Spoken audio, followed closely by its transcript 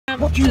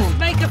What do you want?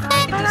 Make a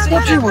decision.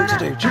 What do you want to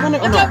do? Do you want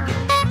it or not?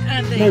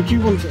 Andy. No, do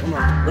you want it or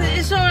not? Well,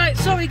 it's alright,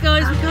 sorry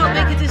guys, we can't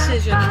make a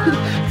decision.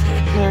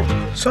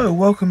 No. So,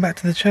 welcome back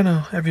to the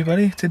channel,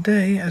 everybody.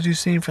 Today, as you've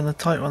seen from the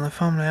title and the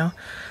thumbnail,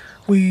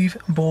 we've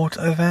bought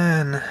a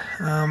van.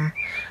 And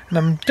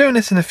I'm doing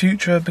this in the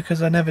future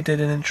because I never did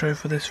an intro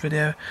for this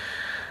video.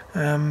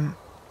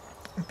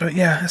 But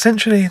yeah,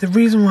 essentially the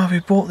reason why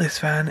we bought this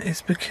van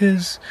is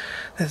because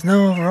there's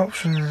no other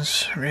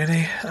options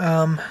really.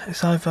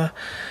 It's either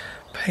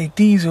pay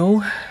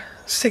diesel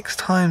 6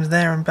 times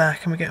there and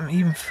back, and we're getting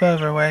even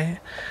further away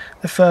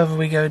the further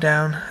we go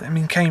down. I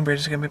mean, Cambridge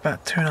is going to be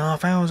about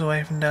 2.5 hours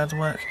away from Dad's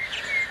work,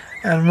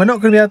 and we're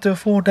not going to be able to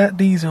afford that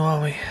diesel,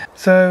 are we?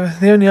 So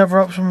the only other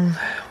option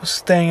was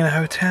staying in a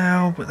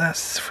hotel, but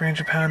that's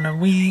 £300 a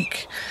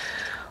week.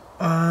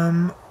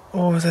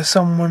 Or is there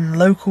someone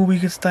local we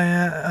could stay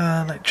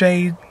at, like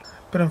Jade?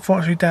 But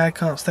unfortunately Dad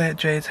can't stay at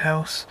Jade's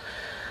house.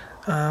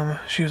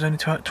 She was only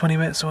 20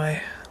 minutes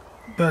away.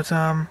 But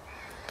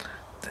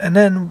and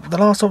then the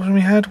last option we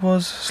had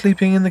was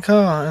sleeping in the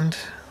car, and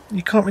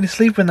you can't really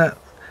sleep in that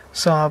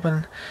Saab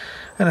and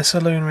a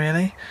saloon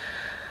really.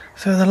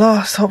 So the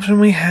last option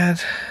we had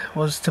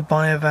was to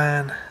buy a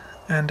van,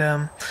 and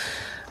I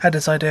had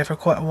this idea for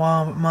quite a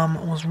while, but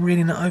Mum was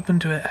really not open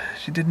to it.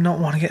 She did not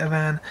want to get a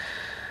van.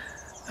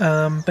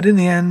 But in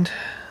the end,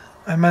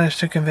 I managed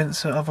to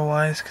convince her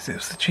otherwise because it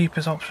was the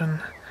cheapest option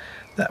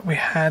that we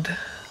had.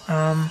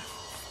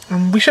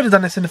 And we should have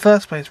done this in the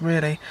first place,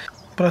 really.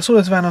 But I saw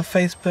this van on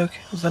Facebook.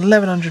 It was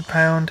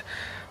 £1,100,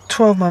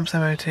 12 months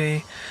MOT,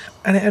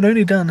 and it had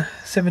only done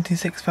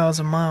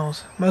 76,000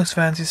 miles. Most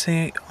vans you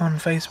see on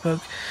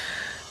Facebook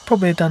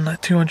probably had done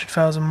like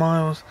 200,000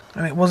 miles,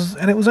 and it was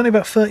only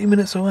about 30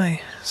 minutes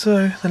away.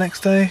 So the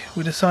next day,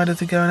 we decided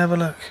to go and have a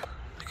look.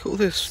 Look at all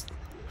this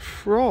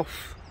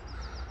froth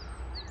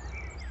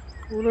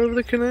all over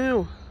the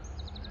canal.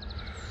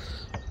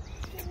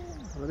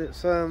 And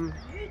it's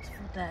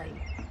Beautiful day.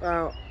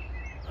 about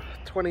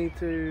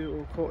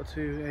 22 or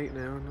 7:45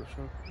 now, I'm not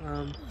sure.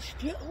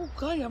 Oh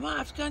god, I might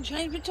have to go and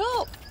change my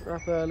top. We're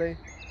up early.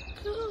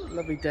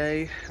 Lovely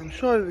day. I'm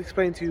sure I've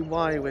explained to you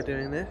why we're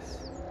doing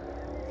this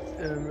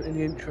in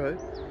the intro.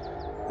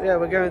 But yeah,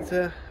 we're going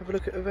to have a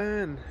look at a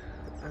van,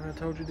 and I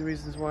told you the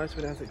reasons why, so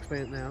we don't have to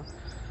explain it now.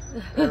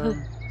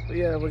 But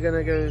yeah, we're going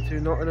to go to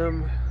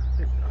Nottingham.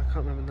 I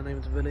can't remember the name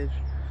of the village.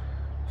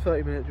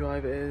 30-minute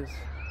drive it is.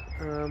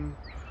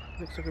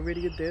 Looks like a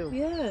really good deal.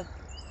 Yeah.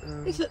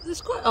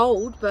 It's quite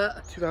old,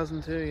 but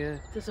 2002, yeah.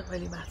 Doesn't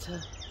really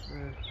matter.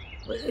 Yeah.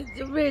 But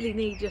it really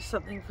need just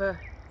something for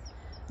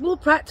more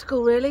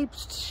practical, really.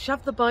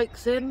 Shove the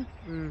bikes in,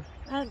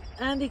 and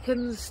Andy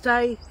can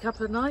stay a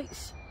couple of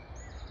nights.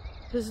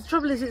 Because the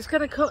trouble is, it's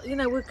going to, you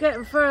know, we're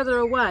getting further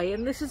away,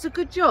 and this is a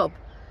good job.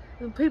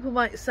 And people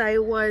might say,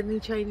 oh, why didn't he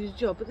change his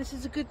job? But this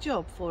is a good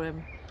job for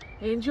him.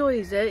 He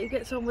enjoys it, he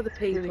gets on with the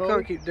people. You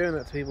can't keep doing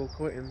that to people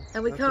quitting.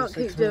 And we can't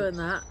keep doing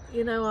that,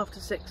 you know, after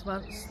 6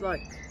 months, like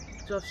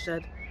Josh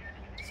said.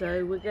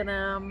 So we're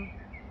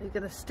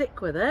gonna stick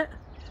with it.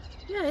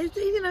 Yeah,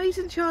 you know, he's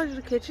in charge of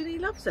the kitchen, he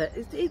loves it.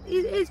 It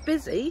is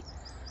busy,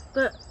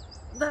 but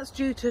that's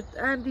due to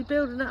Andy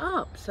building it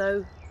up,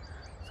 so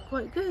it's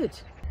quite good.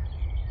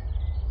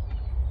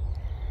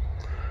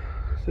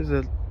 This is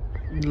a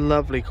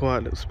lovely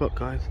quiet little spot,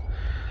 guys.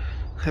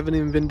 Haven't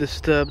even been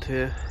disturbed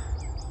here.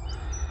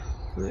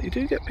 You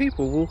do get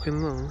people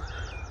walking along.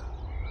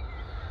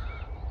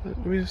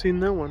 We've seen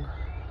no one.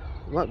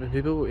 There might have been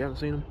people, but we haven't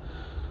seen them.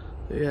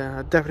 But yeah,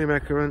 I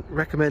definitely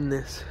recommend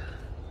this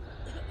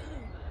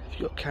if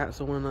you've got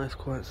cats or want a nice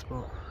quiet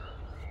spot.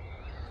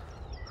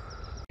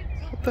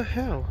 What the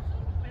hell?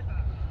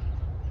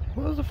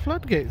 What are the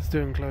floodgates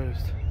doing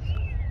closed?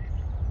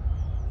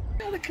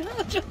 The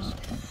car, Josh.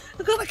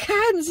 I've got the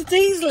cans of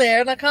diesel here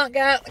and I can't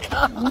get out the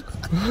car.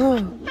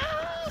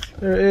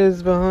 There it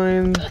is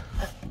behind.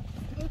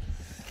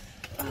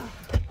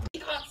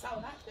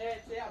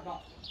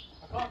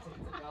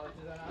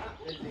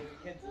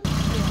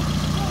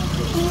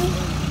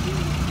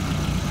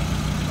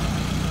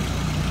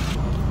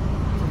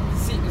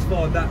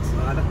 That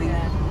side, I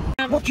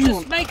think. What do you Just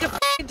want? make a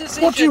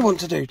decision. What do you want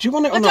to do? Do you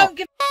want it or I not? don't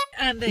give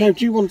a Andy. No,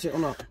 do you want it or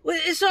not? Well,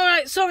 it's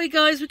alright, sorry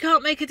guys, we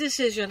can't make a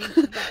decision.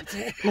 That's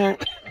it. No,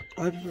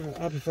 I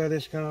prefer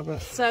this car,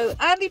 but... So,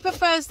 Andy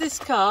prefers this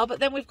car, but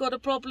then we've got a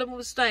problem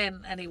with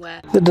staying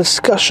anywhere. The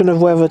discussion of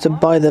whether to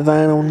buy the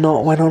van or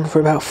not went on for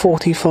about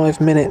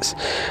 45 minutes,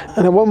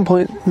 and at one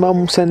point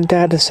Mum sent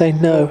Dad to say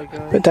no,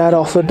 but Dad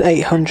offered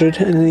 800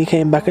 and then he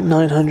came back at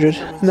 900,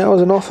 and that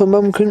was an offer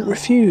Mum couldn't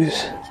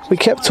refuse. We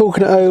kept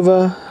talking it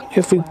over,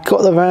 if we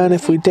got the van,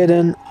 if we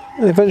didn't,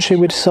 and eventually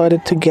we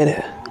decided to get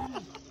it.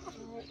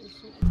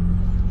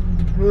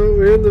 Well,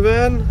 we're in the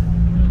van.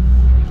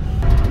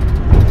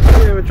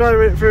 Yeah, we're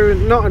driving it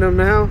through Nottingham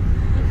now.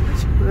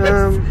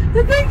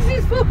 The things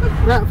he's for.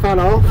 That fell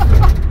off.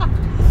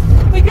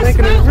 We can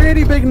Making smell a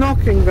really big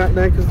knocking back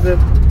there because the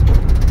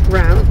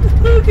ramp.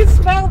 We can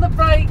smell the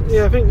brakes.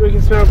 Yeah, I think we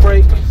can smell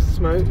brake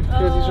smoke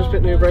because he's just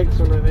put new brakes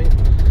on, I think.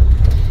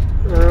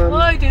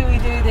 Why do we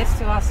do this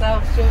to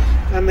ourselves, George?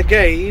 and the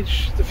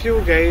gauge, the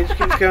fuel gauge,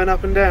 keeps going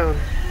up and down.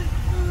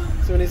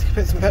 So we need to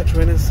put some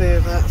petrol in and see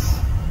if that's...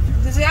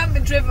 Because he hasn't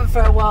been driven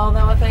for a while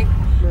now, I think.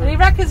 No. And he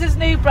reckons it's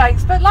new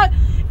brakes, but like,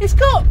 it's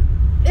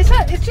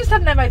just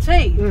had an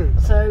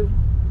MOT. So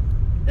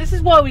this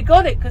is why we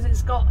got it, because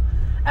it's got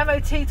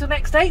MOT till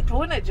next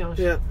April, isn't it, Josh?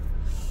 Yeah.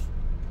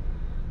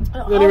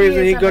 The only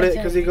reason he got it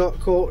because he got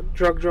caught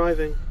drug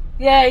driving.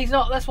 Yeah, he's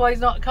not. That's why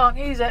can't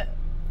use it.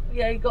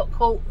 Yeah, he got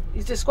caught.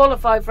 He's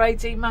disqualified for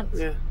 18 months.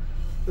 Yeah,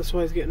 that's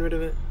why he's getting rid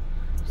of it.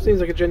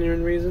 Seems like a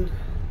genuine reason.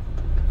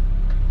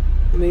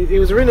 And he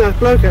was a really nice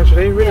bloke,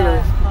 actually. Really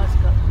nice. Nice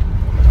guy.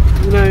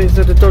 You know, he's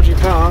had a dodgy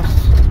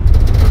past,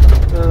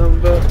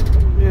 but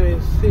yeah, he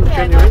seems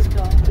genuine. Nice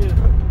guy.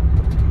 Yeah.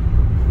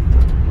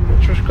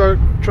 Just go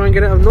try and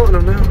get out of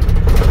Nottingham now.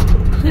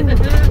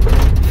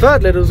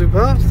 Third Lidl's we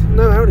passed.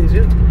 No Audis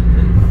yet.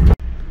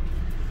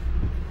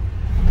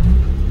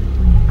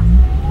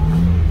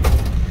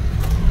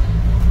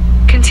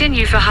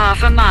 Continue for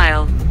half a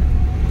mile.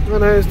 Oh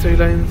no, it's 2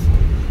 lanes.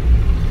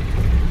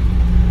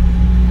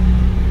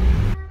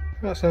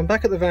 Right, so I'm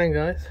back at the van,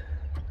 guys.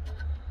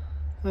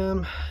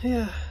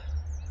 Yeah, a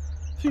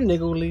few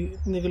niggly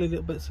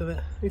little bits of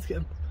it. Need to get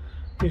a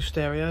new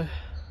stereo.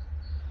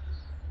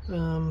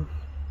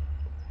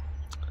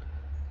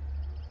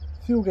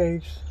 Fuel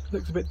gauge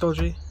looks a bit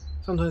dodgy.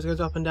 Sometimes it goes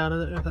up and down. I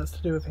don't know if that's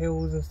to do with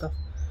hills and stuff.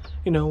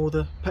 You know, all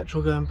the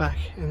petrol going back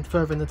and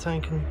further in the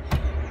tank and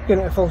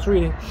getting a false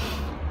reading.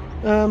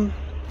 But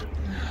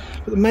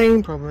the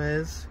main problem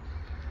is,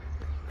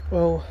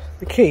 well,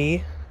 the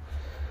key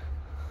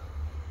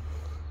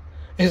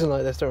isn't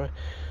like this, don't I?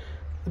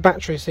 The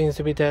battery seems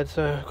to be dead,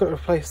 so I've got to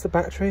replace the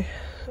battery,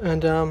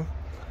 and so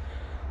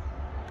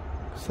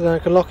then I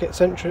can lock it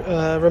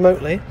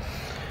remotely.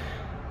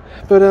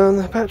 But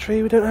the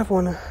battery, we don't have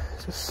one.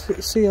 It's a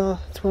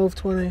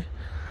CR1220.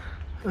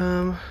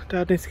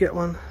 Dad needs to get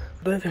one.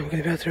 I don't think I'm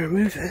going to be able to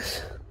remove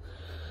this.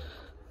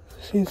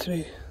 It seems to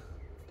be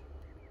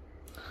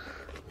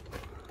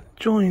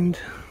joined.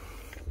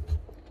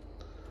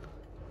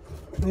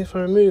 And if I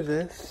remove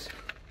this,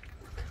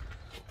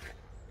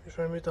 if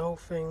I remove the whole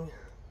thing,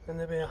 then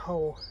there'll be a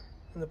hole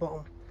in the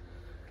bottom,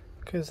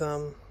 because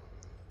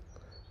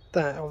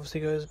that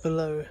obviously goes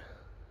below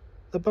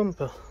the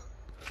bumper.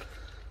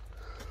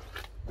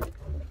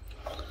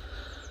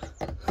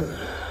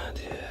 Oh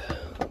dear.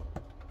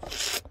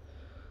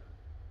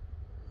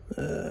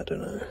 I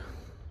don't know.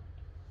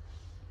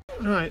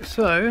 Right,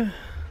 so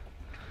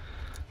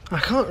I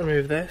can't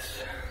remove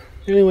this.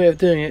 The only way of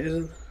doing it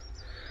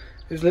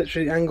is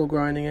literally angle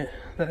grinding it.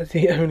 That is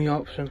the only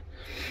option.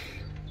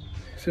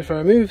 So if I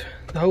remove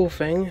the whole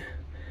thing,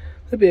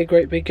 there'd be a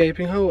great big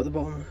gaping hole at the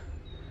bottom.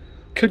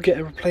 Could get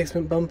a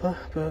replacement bumper,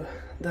 but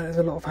that is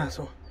a lot of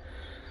hassle.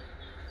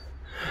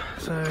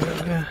 So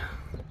yeah,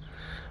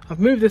 I've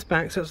moved this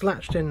back so it's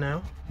latched in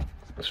now.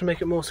 This should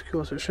make it more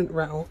secure so it shouldn't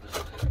rattle.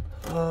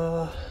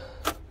 I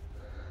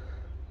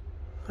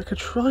could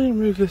try and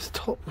move this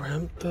top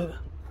ramp, but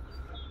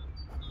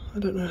I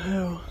don't know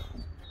how.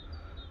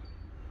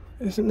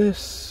 Isn't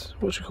this,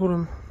 what you call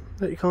them,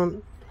 that you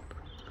can't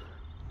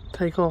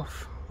take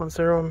off once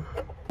they're on?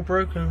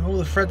 Broken, all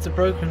the threads are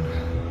broken.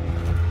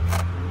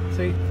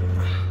 See,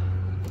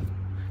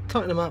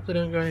 tighten them up, they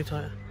don't go any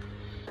tighter.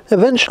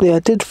 Eventually I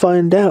did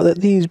find out that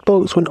these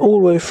bolts went all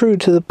the way through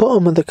to the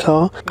bottom of the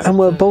car and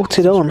were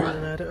bolted on.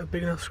 I don't have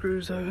big enough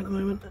screws though at the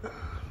moment.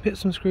 Put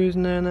some screws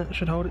in there and that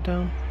should hold it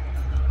down.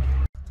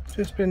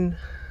 Just been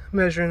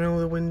measuring all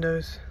the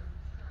windows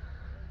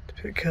to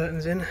put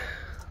curtains in.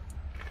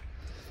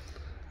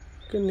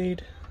 Gonna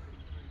need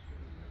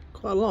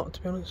quite a lot,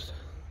 to be honest.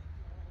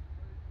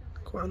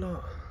 Quite a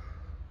lot.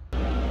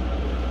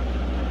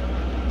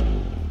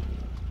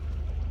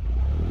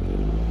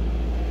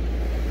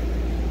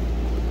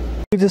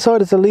 We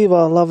decided to leave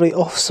our lovely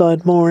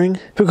offside mooring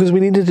because we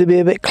needed to be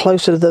a bit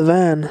closer to the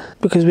van,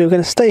 because we were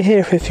going to stay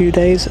here for a few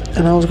days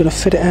and I was going to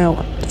fit it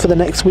out for the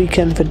next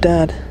weekend for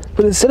Dad.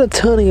 But instead of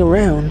turning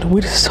around,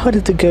 we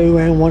decided to go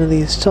around one of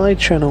these side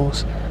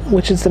channels,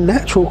 which is the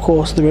natural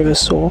course of the River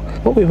Soar.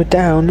 What we were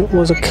down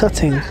was a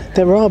cutting.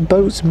 There are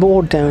boats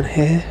moored down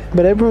here,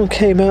 but everyone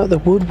came out the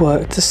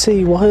woodwork to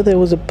see why there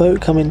was a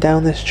boat coming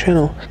down this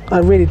channel. I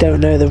really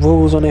don't know the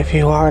rules on if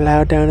you are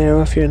allowed down here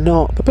or if you're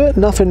not, but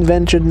nothing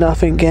ventured,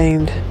 nothing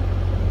gained.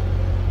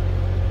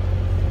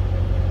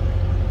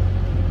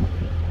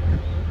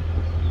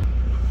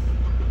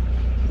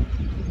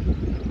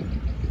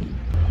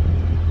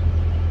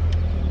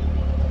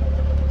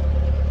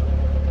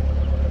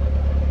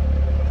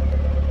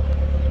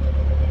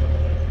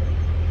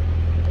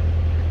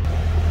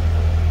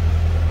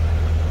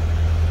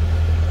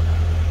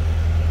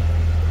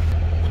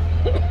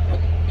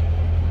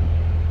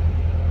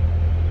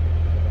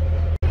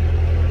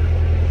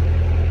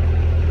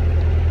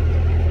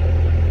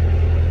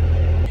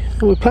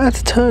 We planned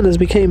to turn as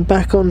we came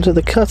back onto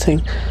the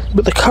cutting,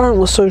 but the current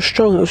was so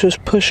strong it was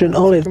just pushing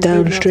Olive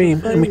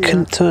downstream and we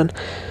couldn't turn.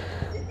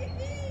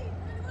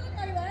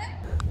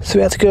 So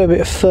we had to go a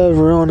bit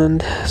further on,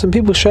 and some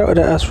people shouted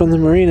at us from the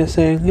marina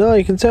saying, "Oh,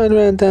 you can turn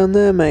around down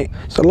there, mate.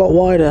 It's a lot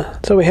wider."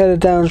 So we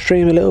headed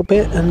downstream a little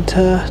bit and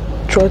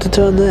tried to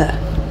turn there.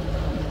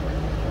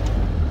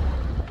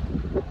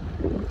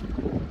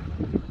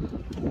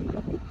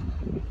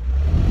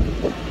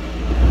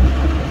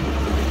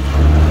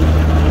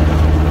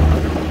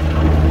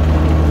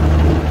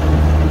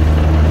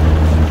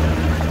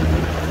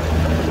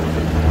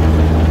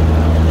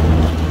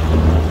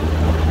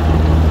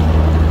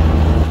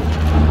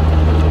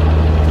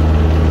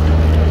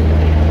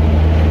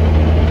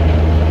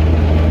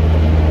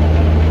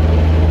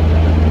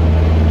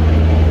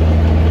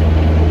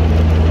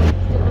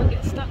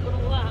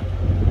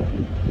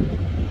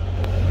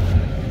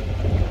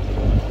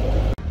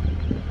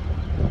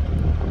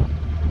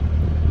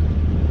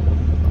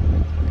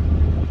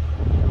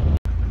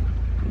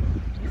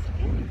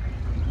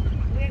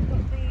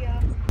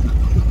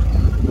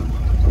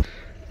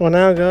 Well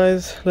now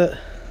guys, look,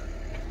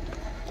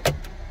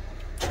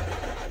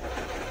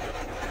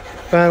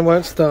 van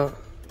won't start.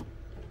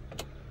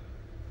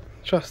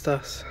 Trust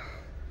us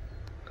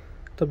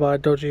to buy a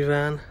dodgy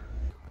van.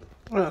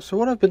 Right, so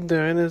what I've been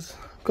doing is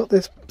I've got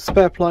this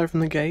spare ply from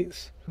the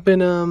gates. I've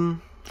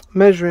been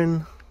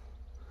measuring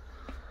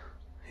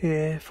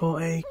here for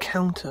a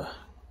counter,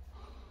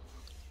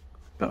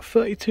 about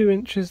 32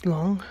 inches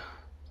long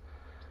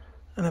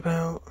and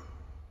about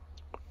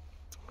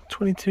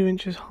 22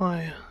 inches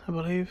high, I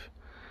believe,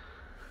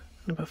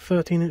 and about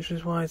 13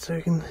 inches wide, so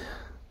you can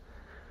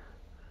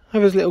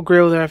have his little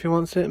grill there if he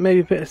wants it. Maybe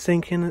a bit of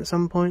sinking at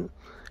some point.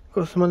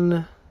 Got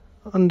some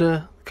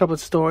under cupboard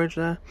storage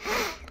there.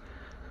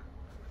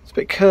 It's a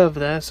bit curved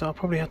there, so I'll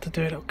probably have to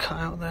do a little cut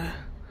out there.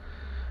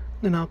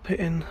 Then I'll put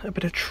in a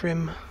bit of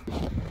trim.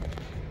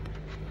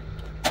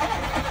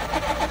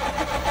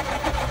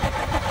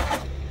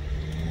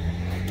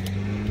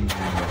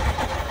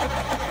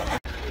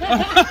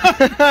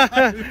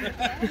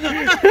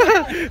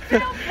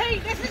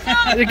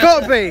 You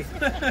got to be.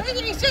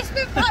 He's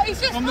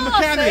just I'm the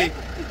mechanic.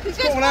 He's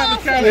Got one out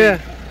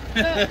mechanic.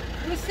 Yeah.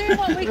 We'll see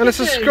what we And can a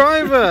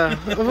subscriber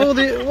of all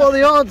the what are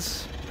the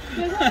odds?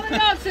 do. What are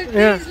the odds that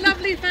Yeah. this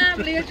lovely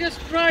family are just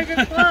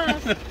driving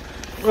past?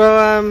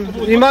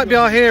 Well, you might be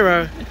our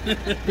hero.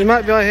 You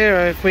might be our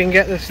hero if we can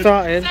get this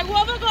started. So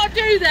what have I got to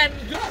do then?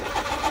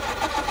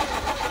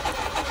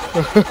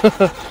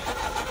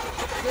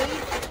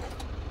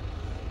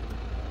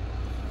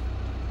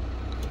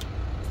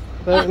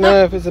 I don't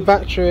know if it's a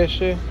battery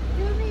issue.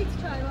 You need to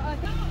try what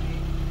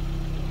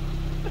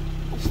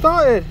I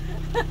Started.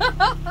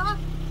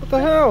 What the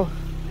hell?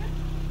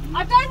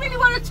 I don't really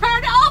want to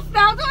turn it off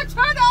now. Do I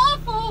turn it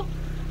off or?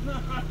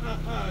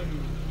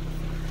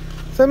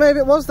 So maybe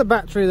it was the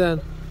battery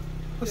then.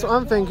 That's what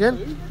I'm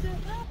thinking.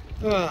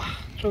 Trying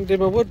to do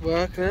my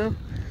woodwork now.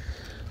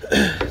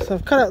 So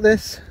I've cut out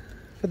this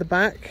for the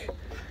back,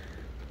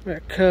 where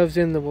it curves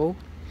in the wall.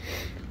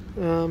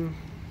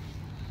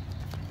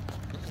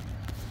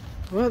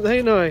 Weren't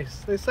they nice?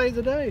 They saved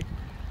the day.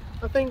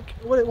 I think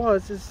what it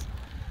was is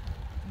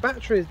the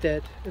battery is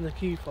dead in the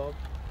key fob,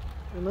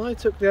 and I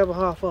took the other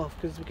half off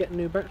because we're getting a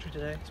new battery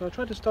today. So I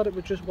tried to start it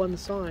with just one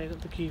side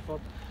of the key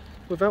fob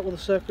without all the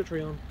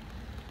circuitry on,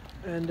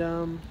 and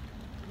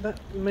that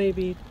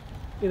maybe,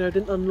 you know,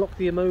 didn't unlock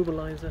the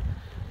immobilizer.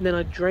 And then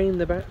I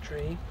drained the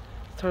battery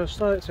to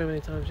start it so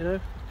many times, you know.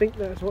 I think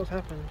that's what's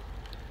happened,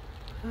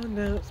 and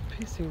now it's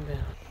pissing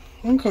down.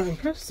 I'm quite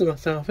impressed with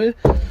myself here.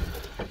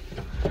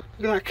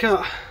 Look at that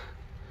cut.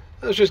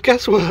 That was just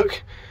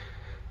guesswork,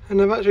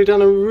 and I've actually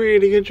done a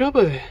really good job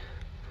of it,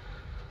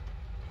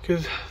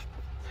 because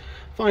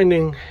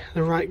finding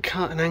the right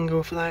cut and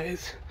angle for that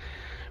is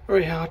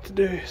very hard to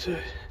do. So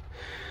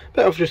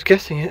better off just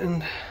guessing it,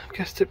 and I've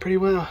guessed it pretty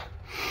well.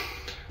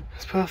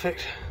 It's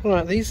perfect.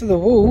 Right, these are the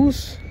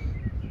walls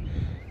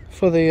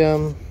for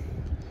the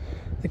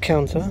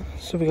counter.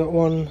 So we got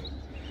one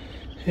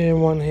here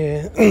and one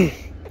here,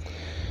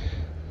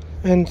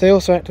 and they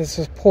also act as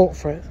support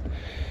for it.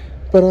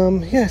 But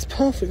yeah, it's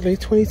perfectly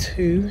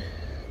 22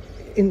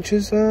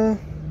 inches,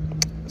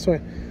 sorry,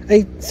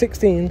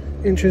 16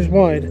 inches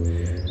wide,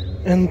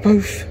 and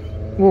both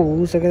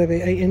walls are going to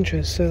be 8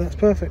 inches, so that's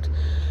perfect.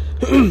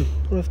 What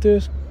I have to do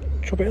is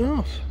chop it in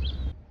half.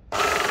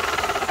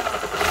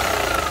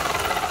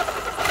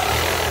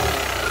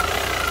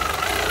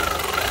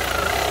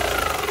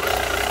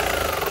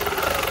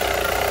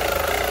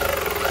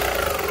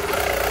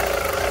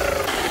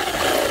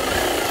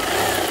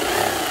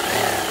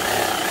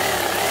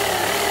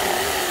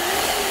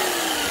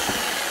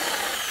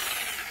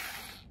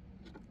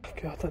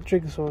 God, that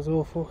jigsaw is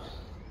awful.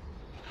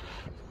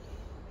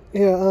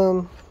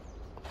 Yeah,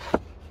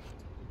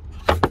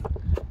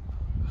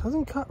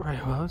 hasn't cut very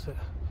well, has it?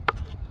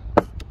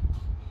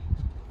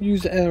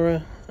 User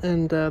error,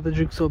 and the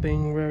jigsaw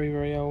being very,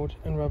 very old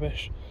and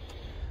rubbish.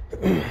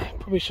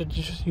 Probably should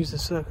just use the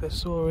circular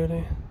saw,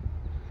 really.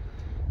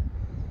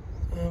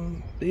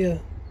 But yeah,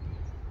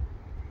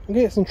 I'm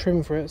gonna get some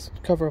trim for it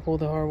to cover up all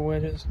the horrible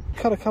edges.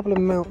 Cut a couple of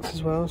mounts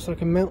as well, so I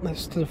can mount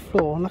this to the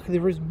floor. Luckily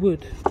there is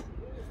wood,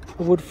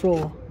 a wood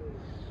floor,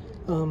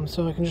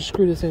 So I can just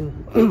screw this in.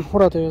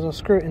 What I'll do is I'll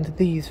screw it into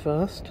these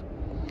first,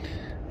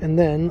 and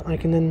then I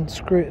can then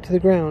screw it to the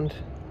ground.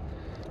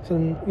 So,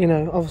 you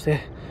know, obviously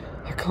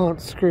I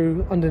can't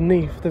screw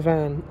underneath the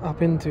van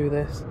up into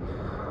this,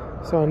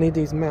 so I need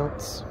these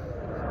mounts.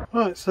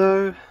 Right,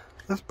 so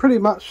that's pretty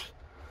much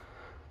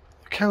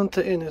the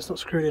counter in. It's not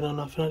screwed in or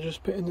nothing. I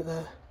just put it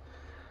there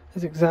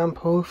as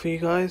example for you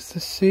guys to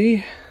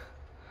see.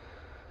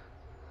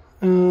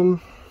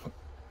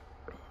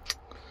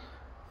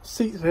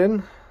 Seats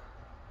in.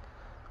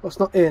 Well, it's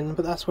not in,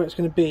 but that's where it's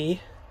going to be.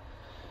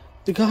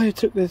 The guy who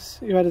took this,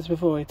 who had this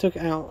before, he took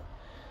it out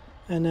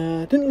and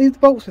didn't leave the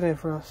bolts in there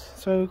for us.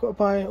 So we've got to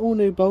buy all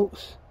new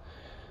bolts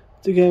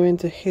to go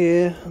into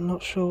here. I'm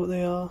not sure what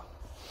they are.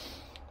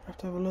 I have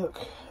to have a look.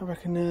 I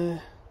reckon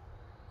I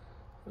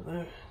don't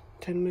know,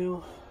 10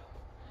 mil.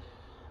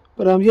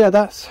 But yeah,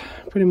 that's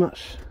pretty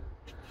much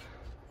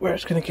where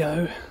it's going to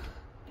go.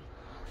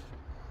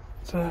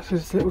 So that's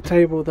this little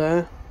table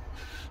there.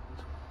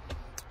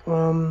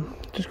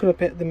 Just got to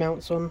put the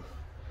mounts on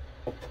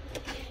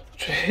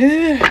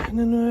here, and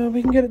then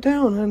we can get it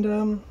down.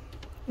 And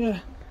yeah,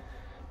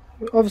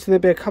 obviously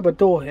there'll be a cupboard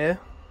door here.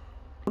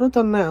 What I've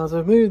done now is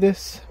I've moved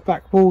this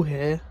back wall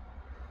here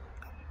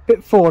a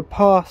bit forward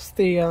past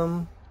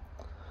the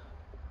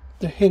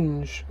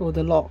hinge or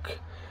the lock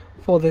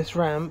for this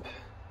ramp,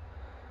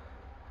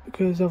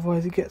 because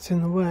otherwise it gets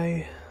in the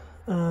way.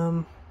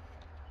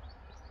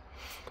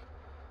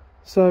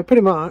 So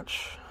pretty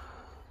much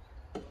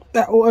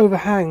that will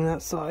overhang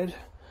that side,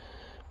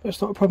 but it's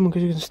not a problem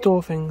because you can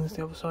store things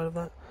the other side of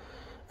that,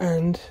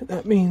 and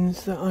that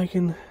means that I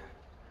can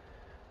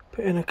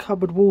put in a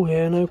cupboard wall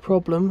here, no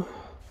problem,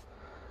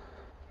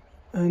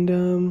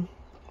 and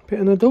put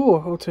in a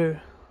door or two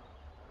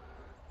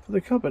for the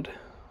cupboard.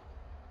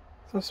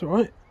 That's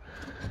alright.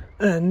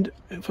 And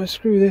if I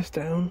screw this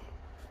down,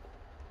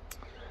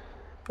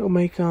 it'll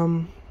make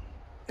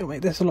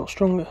this a lot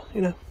stronger,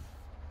 you know.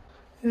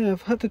 Yeah,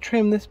 I've had to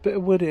trim this bit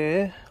of wood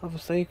here,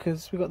 obviously,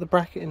 because we've got the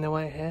bracket in the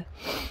way here.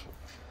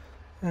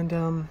 And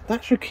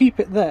that should keep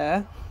it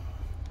there,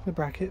 the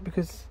bracket,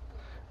 because,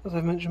 as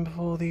I've mentioned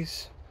before,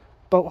 these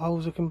bolt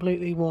holes are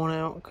completely worn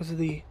out because of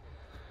the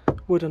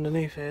wood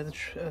underneath here,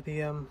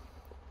 the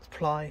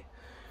ply,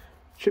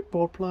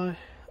 chipboard ply.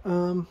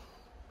 But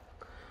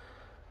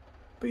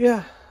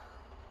yeah,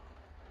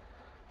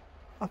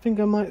 I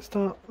think I might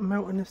start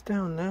mounting this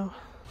down now.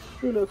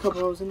 Threw a little couple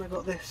of holes in. I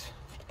got this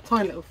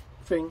tiny little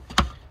thing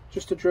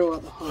just to drill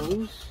out the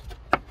holes,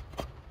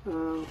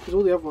 because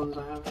all the other ones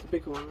I have, the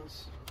bigger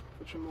ones,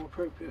 which are more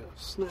appropriate, have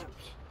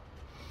snapped.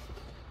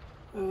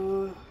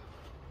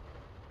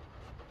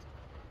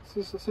 This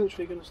is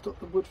essentially going to stop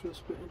the wood from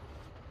splitting.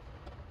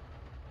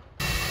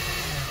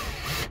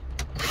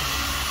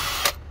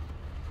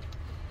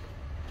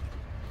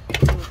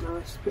 Now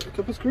let's put a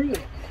couple of screws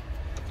in.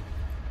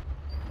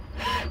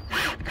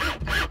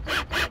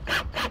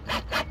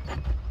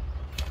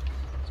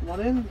 So one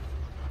in,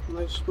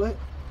 no split.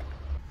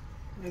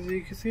 As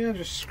you can see, I've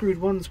just screwed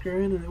one screw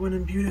in and it went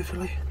in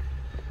beautifully.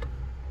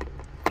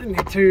 Didn't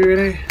need two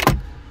really.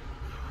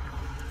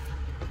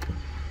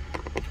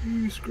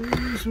 Two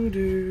screws will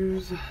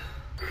do.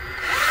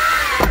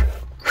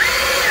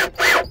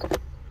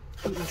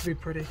 Doesn't have to be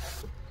pretty.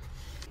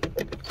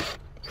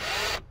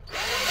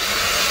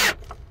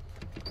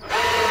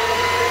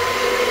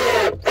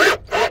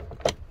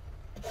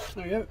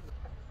 There we go.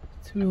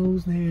 Two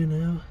holes there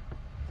now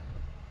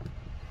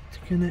to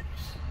connect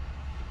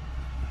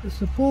the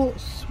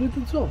supports with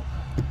the top.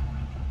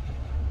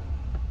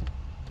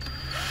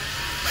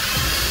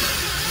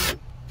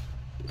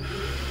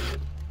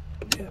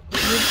 Yep.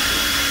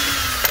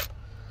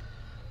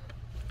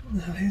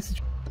 Now here's the.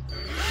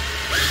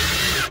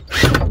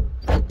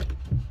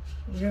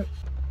 There we go.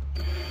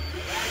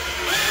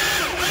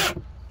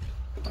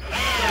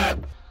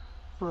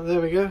 Right,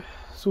 there we go.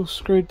 It's all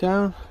screwed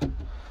down.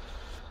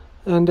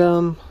 And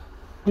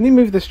when you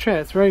move this chair,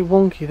 it's very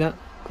wonky, that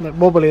like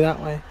wobbly that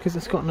way, because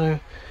it's got no,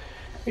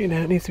 you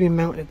know, it needs to be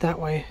mounted that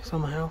way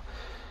somehow.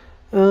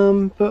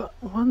 But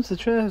once the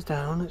chair's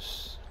down,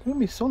 it's going to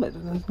be solid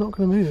and it's not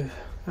going to move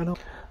at all.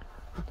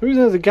 The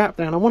reason there's a gap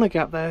there, and I want a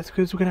gap there, is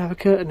because we're going to have a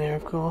curtain here,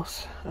 of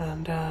course,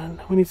 and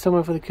we need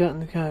somewhere for the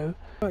curtain to go.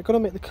 Right, got to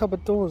make the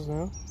cupboard doors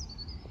now.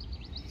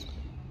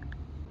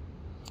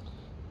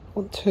 I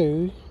want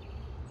two,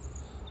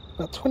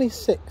 about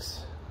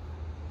 26.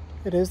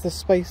 It is the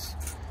space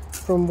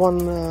from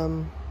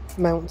one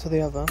mount to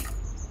the other,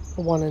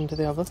 or one end to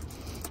the other.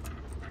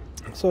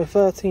 So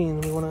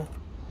 13, we want to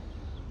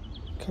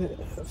cut it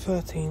at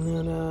 13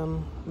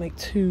 and make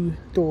two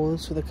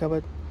doors for the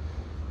cupboard,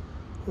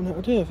 and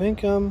that'll do, I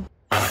think.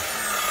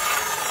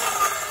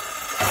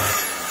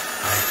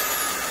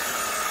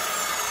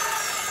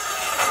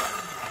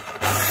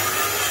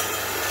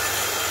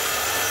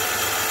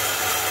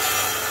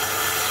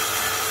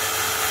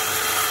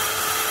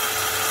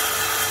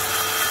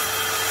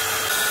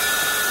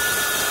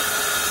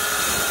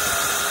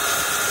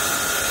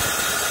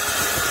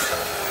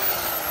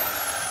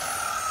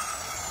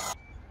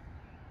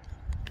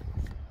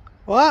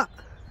 What?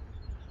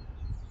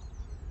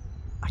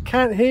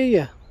 can't hear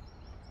you.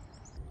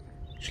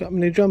 Shut up my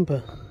new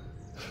jumper.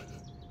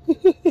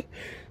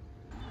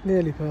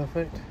 Nearly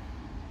perfect.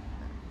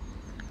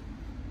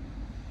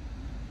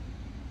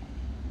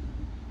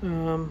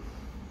 Not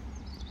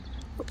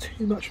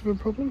too much of a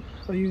problem.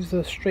 I use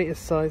the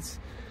straightest sides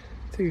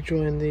to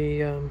join the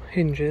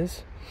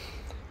hinges,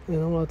 and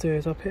then all I'll do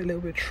is I'll put a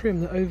little bit of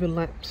trim that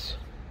overlaps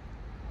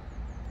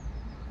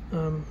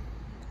on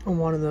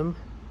one of them,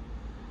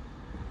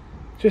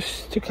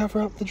 just to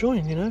cover up the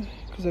join, you know,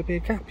 because there'll be a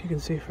gap you can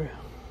see through.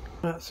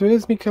 Right, so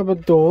here's my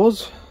cupboard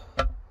doors.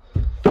 I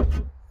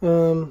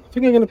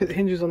think I'm going to put the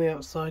hinges on the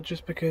outside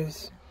just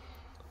because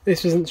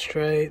this isn't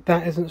straight,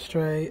 that isn't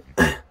straight.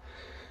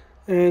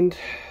 And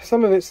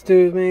some of it's to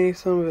do with me,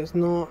 some of it's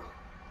not.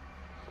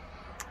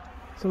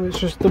 Some of it's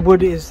just the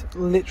wood is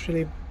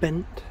literally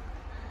bent.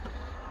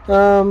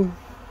 Yeah,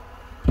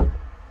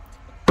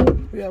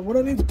 what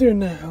I need to do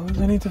now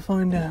is I need to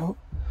find out.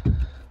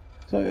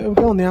 So it'll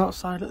go on the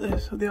outside like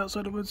this, at the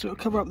outside of the wood, so it'll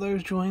cover up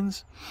those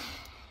joins.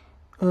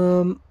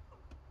 And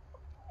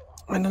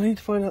I need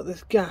to find out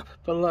this gap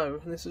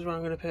below, and this is where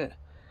I'm going to put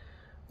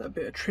that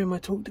bit of trim I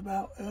talked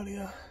about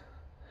earlier.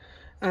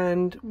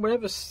 And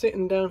whatever's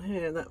sitting down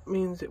here, that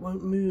means it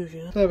won't move,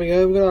 you know. There we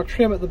go, we've got our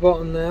trim at the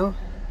bottom now.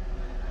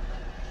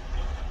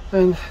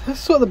 And that's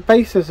sort of the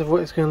basis of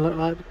what it's going to look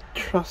like.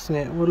 Trust me,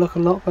 it will look a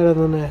lot better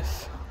than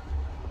this.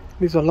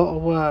 These are a lot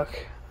of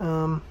work.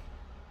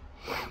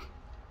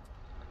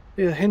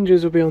 Yeah,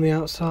 hinges will be on the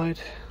outside.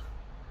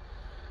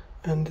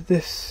 And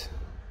this,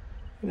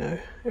 you know,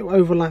 it will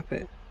overlap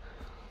it.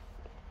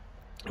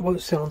 It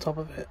won't sit on top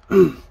of it.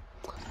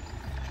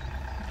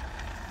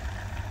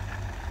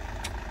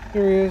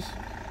 Here he is.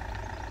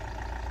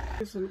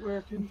 This isn't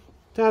working.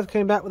 Dad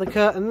came back with the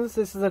curtains.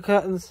 This is the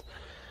curtains.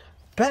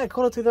 Better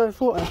quality than I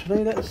thought,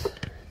 actually. Let's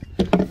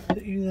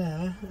put you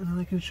there and then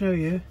I can show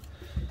you.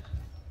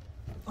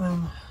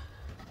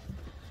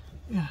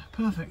 Yeah,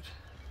 perfect.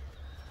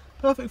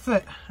 Perfect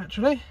fit,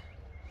 actually.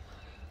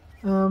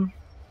 Trying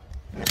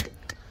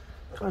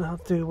to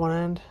do one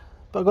end.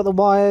 But I've got the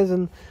wires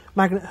and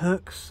magnet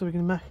hooks so we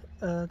can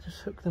just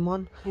hook them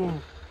on. Yeah,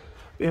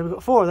 we've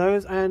got 4 of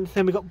those, and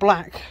then we've got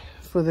black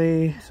for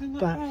the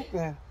back.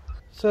 There.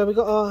 So we've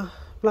got our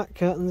black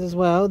curtains as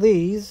well.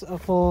 These are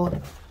for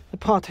the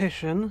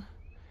partition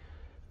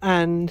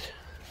and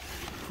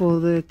for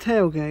the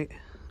tailgate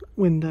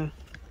window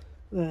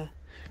there,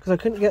 because I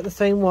couldn't get the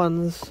same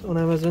ones on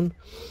Amazon.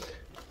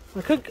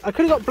 I could have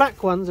got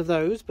black ones of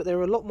those, but they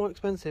were a lot more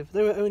expensive.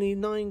 They were only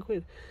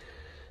 £9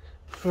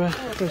 for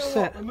a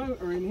set. The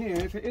motor in here,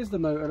 if it is the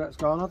motor that's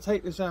gone, I'll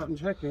take this out and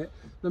check it.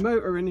 The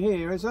motor in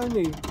here is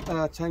only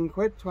 £10,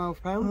 £12.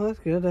 Oh, that's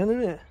good then,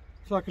 isn't it?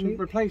 So I can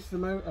replace the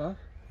motor.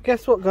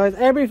 Guess what, guys?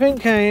 Everything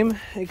came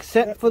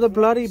except for the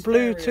bloody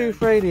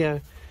Bluetooth radio.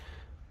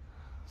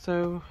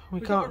 So we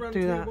can't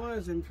do that. We've got to run 2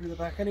 wires in through the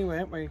back anyway,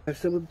 haven't we?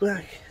 So we're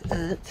back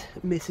at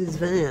Mrs.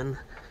 Van.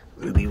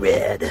 Ruby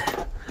Red.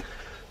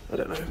 I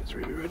don't know if it's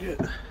Ruby Red yet.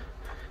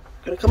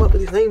 Gonna come up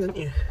with these names, aren't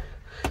you?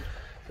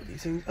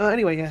 These things.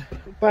 Anyway, yeah.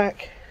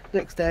 Back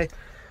next day.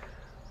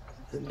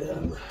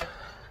 And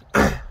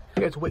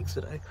go to Wicks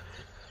today.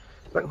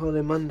 Back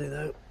holiday Monday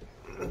though.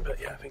 But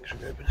yeah, I think it should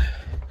be open.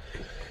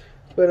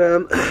 But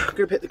I'm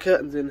gonna put the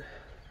curtains in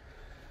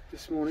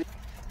this morning.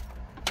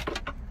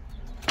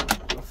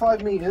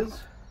 5 metres,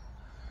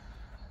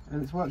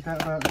 and it's worked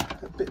out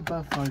about a bit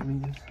above 5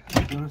 metres,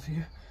 to be honest with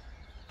you.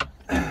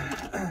 So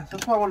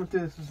that's why I wanted to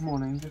do this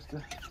morning, just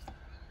to,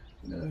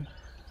 you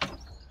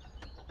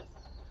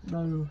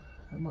know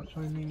how much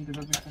I need of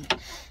everything.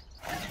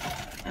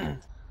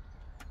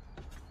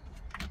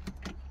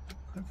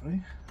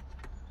 Hopefully.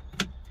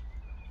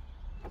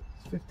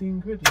 It's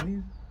 15 quid,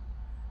 please.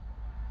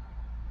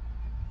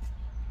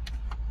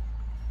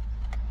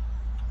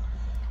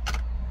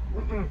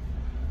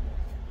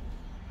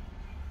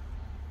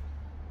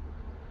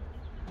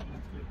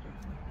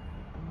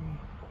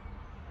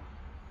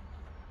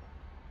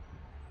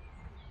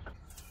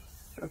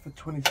 Go for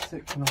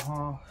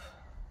 26.5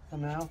 for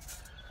now.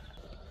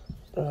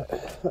 Right,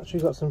 actually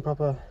got some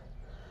proper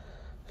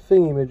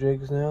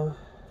thingy-majigs now.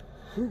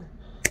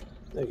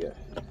 There you go.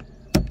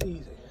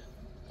 Easy.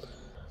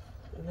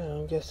 And now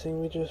I'm guessing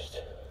we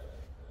just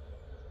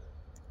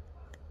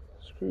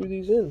screw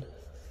these in.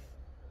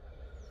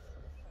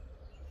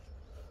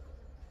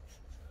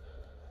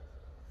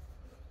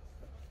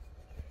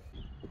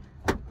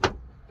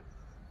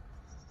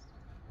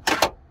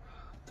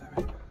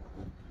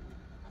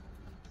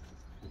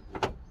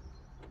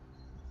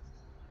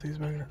 These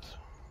magnets.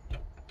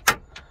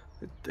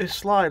 They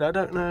slide, I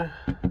don't know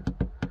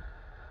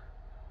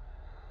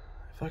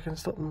if I can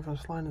stop them from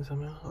sliding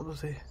somehow,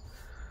 obviously,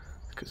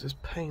 because there's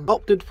pain.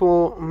 Opted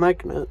for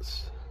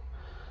magnets,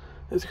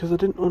 it's because I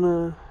didn't want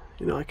to,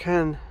 you know, I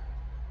can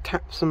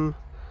tap some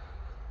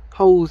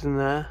holes in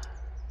there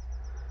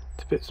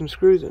to put some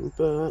screws in,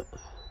 but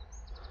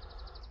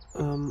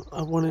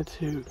I wanted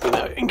to, you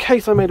know, in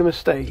case I made a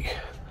mistake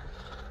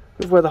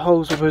with where the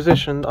holes were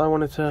positioned, I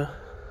wanted to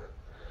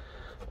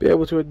be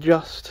able to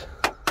adjust,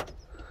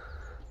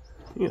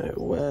 you know,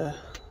 where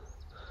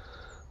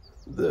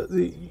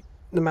the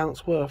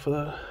mounts were for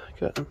the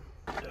curtain.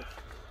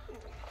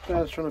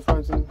 Dad's trying to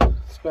find some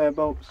spare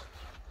bolts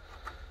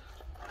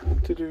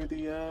to do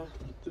the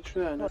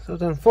turn. So I've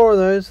done 4 of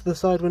those for the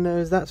side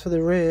windows. That's for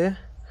the rear,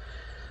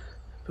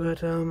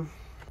 but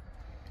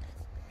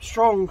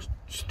strong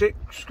stick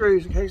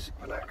screws in case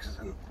of an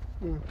accident.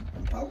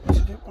 Bolts,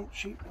 I don't want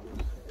cheap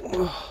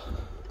ones.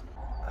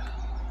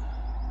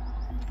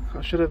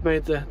 I should have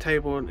made the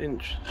table an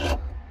inch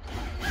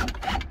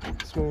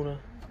smaller.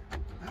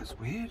 That's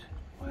weird.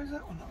 Why is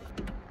that one not?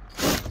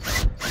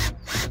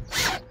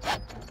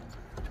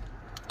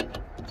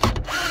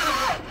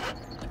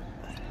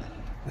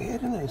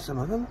 Weird, isn't it? Some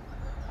of them.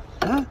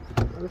 Huh?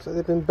 It looks like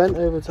they've been bent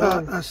over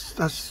time. That's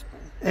it.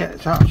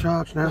 It's out of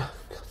charge now.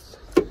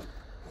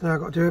 Now I've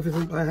got to do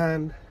everything by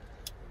hand.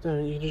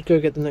 Don't you just go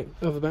get the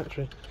other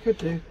battery? Could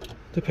do.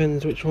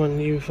 Depends which one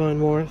you find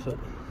more effort.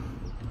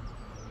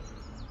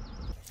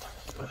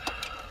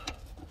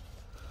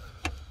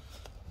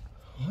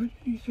 Why did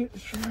you fit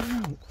this from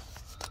around?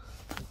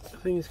 I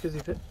think it's because he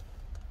put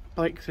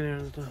bikes in here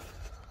and stuff.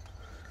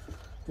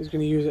 He's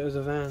going to use it as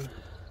a van.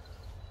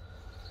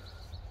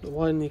 But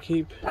why didn't you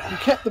keep... You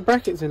kept the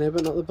brackets in here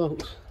but not the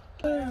bolts.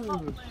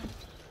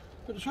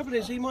 But the trouble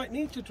is, he might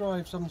need to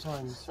drive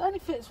sometimes. It only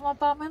fits my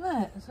bum in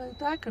it, so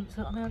Dad can sit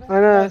on there. I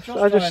know,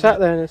 I just sat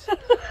there in this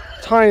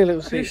tiny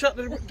little Can you seat. shut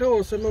the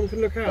door so Mum can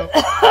look out?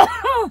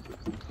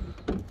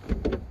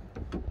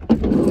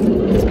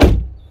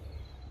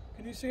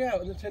 Can you see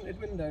out in the tinted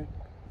window?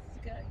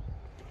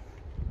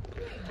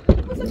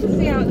 Of course I can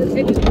see out the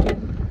tinted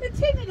window. They're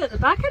tinted at the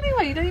back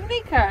anyway, you don't even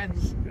need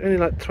curtains. Only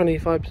like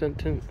 25%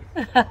 tint.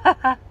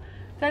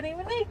 Don't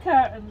even need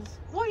curtains.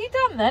 What have you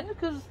done then?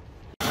 Because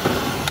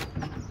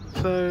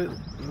So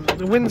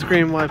the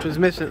windscreen wiper's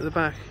missing at the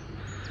back,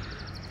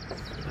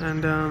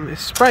 and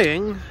it's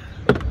spraying,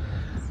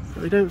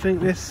 but we don't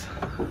think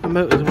the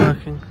motor's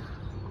working.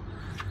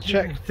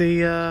 Check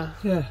the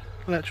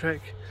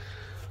electric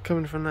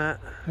coming from that.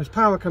 There's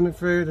power coming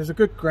through, there's a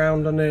good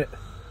ground on it,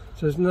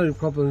 so there's no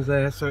problems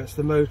there, so it's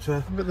the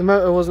motor. But the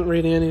motor wasn't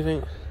reading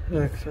anything.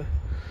 Yeah. So.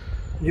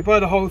 You buy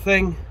the whole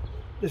thing,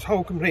 this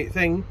whole complete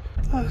thing.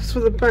 Oh, it's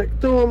for the back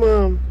door,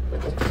 Mum.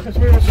 Because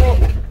we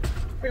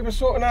were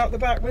sorting out the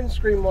back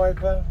windscreen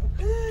wiper.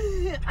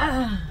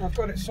 I've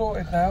got it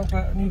sorted now,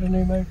 but I need a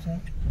new motor.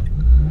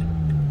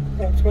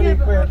 About 20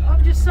 quid.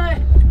 I'm just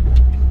saying.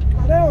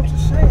 I know, I'm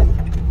just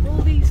saying.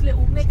 All these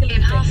little niggly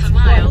In half things a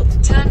mile,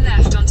 well. turn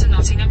left onto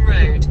Nottingham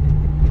Road.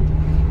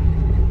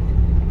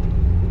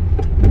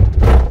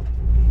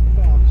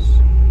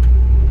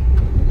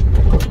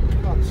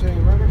 Can't see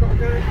where have I got to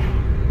go?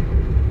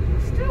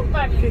 Still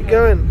banging. Keep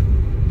going.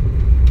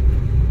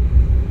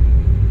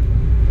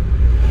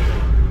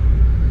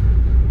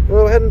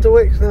 Well, we're heading to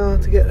Wicks now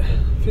to get a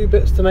few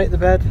bits to make the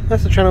bed.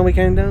 That's the channel we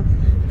came down.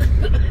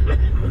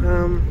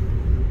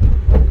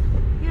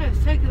 Yeah,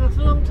 it's taken us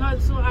a long time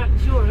to sort out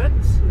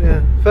insurance.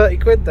 Yeah, 30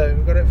 quid though.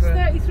 We got it It's for.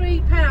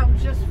 £33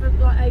 just for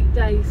like 8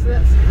 days.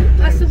 So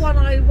that's the one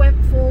I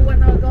went for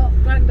when I got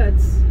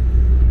Granddad's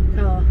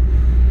car.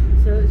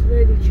 So it's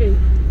really cheap.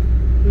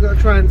 We've got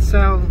to try and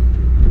sell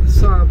the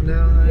Saab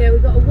now. Though. Yeah,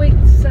 we've got a week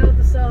to sell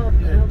the Saab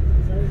now.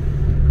 So.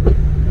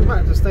 We might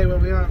have to stay where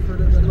we are for a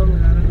little bit longer.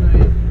 I don't know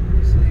yet.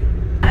 We'll see.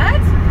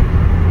 Dad,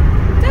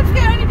 don't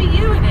forget only be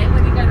you in it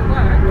when you go to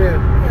work. Yeah.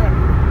 Yeah.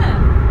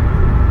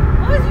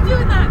 Why is he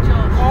doing that,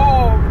 Josh?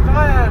 Oh,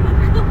 Diane!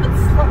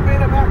 Stop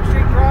being a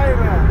backstreet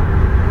driver!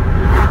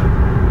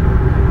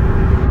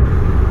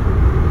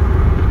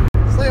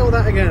 Say all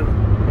that again.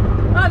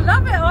 I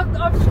love it. I'm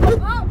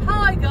up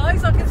high,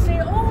 guys. I can see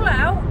it all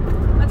out.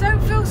 I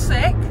don't feel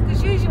sick,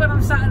 because usually when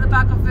I'm sat in the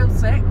back I feel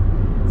sick.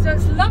 So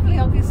it's lovely.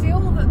 I can see all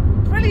the...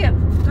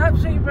 Brilliant.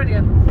 Absolutely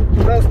brilliant.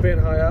 That's being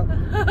high up.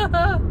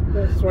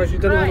 That's why she's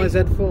done it on my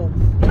Great. Z4.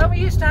 When we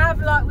used to have,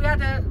 like, we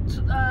had a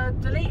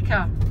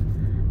Delica,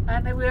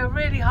 and we were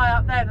really high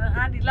up then, and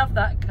Andy loved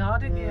that car,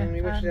 didn't you?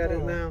 You wish you had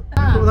it now.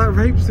 Ah. Look at that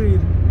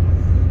rapeseed.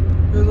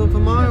 Goes on for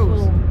miles.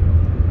 Beautiful.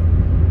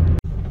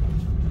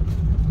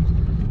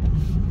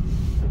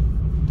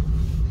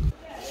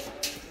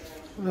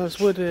 There's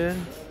wood here.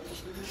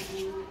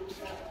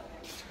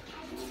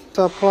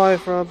 To apply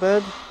for our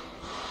bed.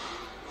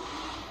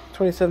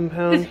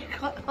 £27. It's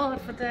quite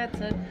hard for Dad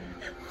to...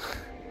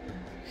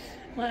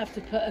 Might have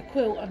to put a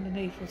quilt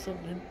underneath or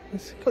something.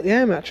 It's got the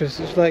air mattress.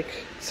 It's like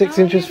 6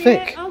 inches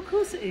thick. Oh, of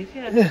course it is,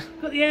 yeah. Yeah.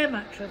 Got the air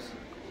mattress.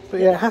 But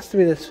yeah, it has to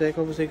be this thick,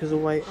 obviously, because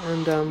of weight.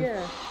 And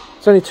Yeah.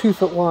 it's only 2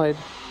 foot wide.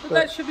 But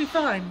that should be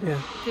fine.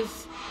 Yeah.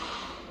 Because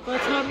by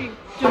the time you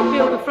don't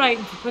build the frame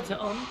to put it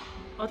on,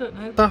 I don't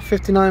know. About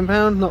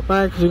 £59, not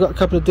bad, because we got a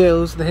couple of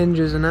deals, the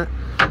hinges and that,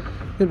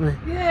 didn't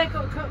we? Yeah,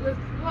 got a couple of...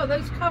 Well,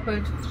 those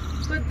cupboard.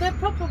 But they're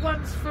proper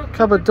ones for...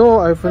 Cupboard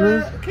door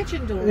openers.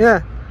 Kitchen doors.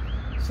 Yeah.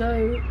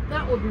 So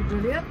that would be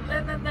brilliant.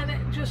 And then it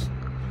just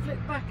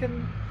flick back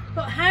and...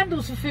 Got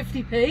handles for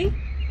 50p.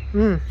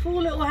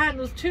 4 little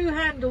handles, 2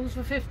 handles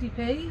for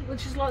 50p,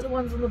 which is like the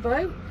ones on the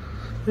boat.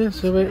 Yeah,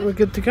 so we're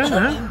good to go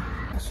now.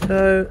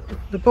 So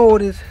the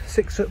board is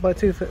 6 foot by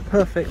 2 foot,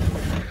 perfect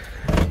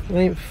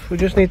length. We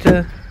just need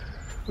to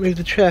move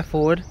the chair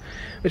forward,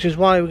 which is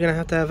why we're going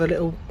to have a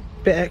little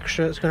bit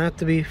extra. It's going to have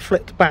to be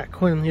flipped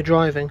back when you're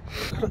driving.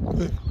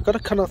 I've got to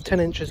cut off 10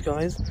 inches,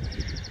 guys,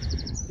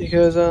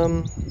 because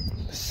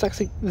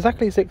it's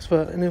exactly 6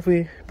 foot, and if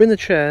we bring the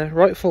chair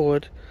right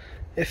forward,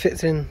 it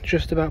fits in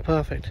just about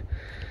perfect.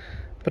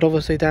 But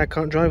obviously Dad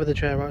can't drive with the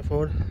chair right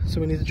forward,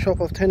 so we need to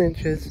chop off 10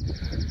 inches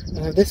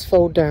and have this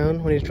fold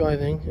down when he's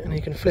driving, and he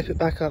can flip it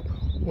back up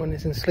when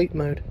it's in sleep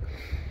mode.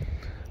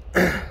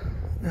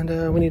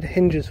 And we need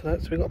hinges for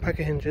that, so we've got a pack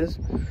of hinges,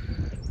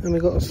 and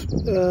we've got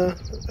a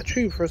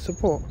tube for a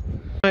support.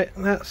 Right,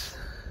 that's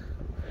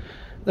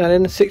that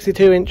in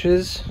 62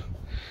 inches,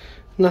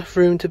 enough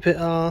room to put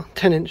our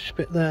 10-inch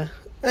bit there,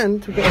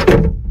 and we've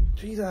got,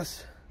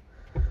 Jesus,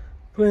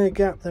 put in a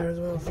gap there as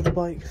well for the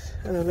bikes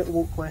and a little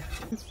walkway.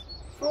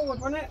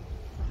 Forward, wasn't it?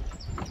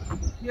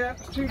 Yeah,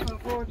 it's 2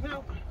 foot forward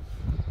now.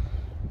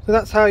 So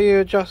that's how you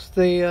adjust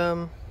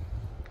the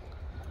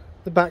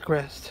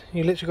backrest.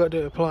 You literally got to do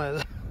it with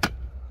pliers.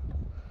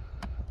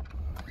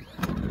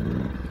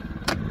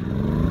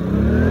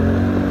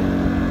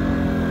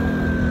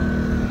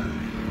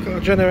 Got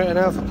a generator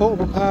now for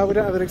portable power. We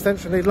don't have an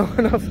extension lead long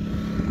enough.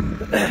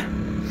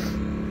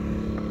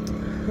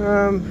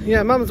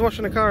 Yeah, Mum's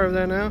washing a car over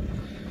there now.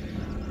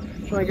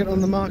 Try and get it on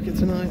the market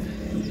tonight.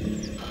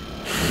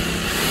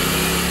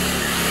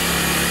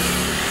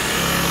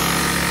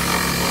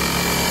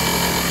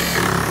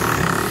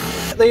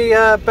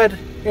 The bed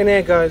in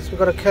here, guys, we've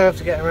got a curve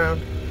to get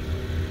around,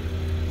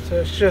 so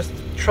it's just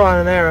trial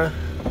and error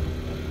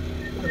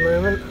at the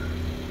moment.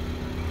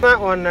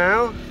 That one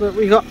now, but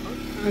we got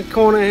a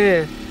corner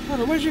here.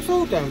 Hold on, where's your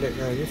fold down bit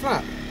there? Your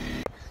flat?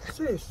 What's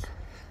this?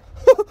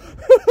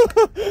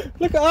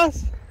 Look at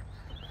us!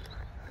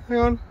 Hang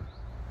on.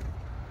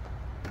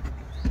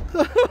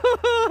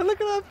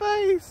 Look at her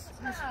face!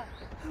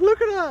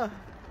 Look at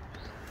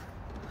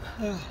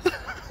her!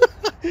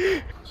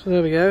 So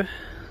there we go.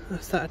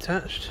 That's that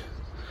attached.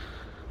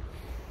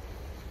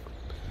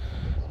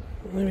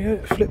 There we go,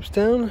 it flips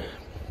down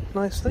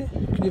nicely.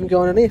 Could even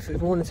go underneath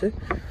if we wanted to.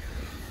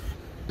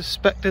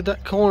 Suspected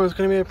that corner is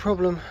going to be a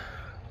problem.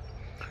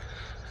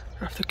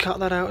 I have to cut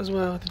that out as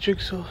well with the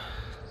jigsaw.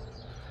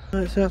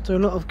 Right, so after a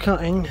lot of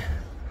cutting,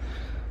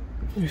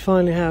 we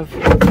finally have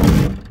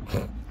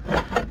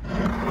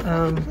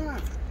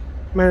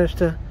managed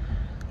to.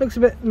 Looks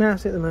a bit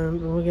nasty at the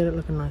moment, but we'll get it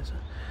looking nicer.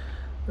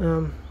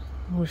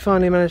 We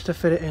finally managed to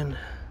fit it in.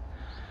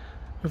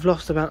 We've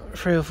lost about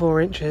 3 or 4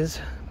 inches,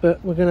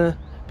 but we're going to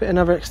put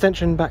another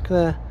extension back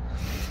there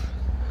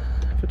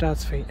for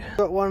Dad's feet.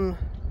 Got one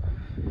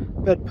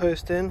bed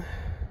post in.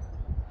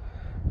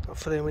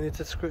 Hopefully we need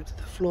to screw it to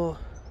the floor.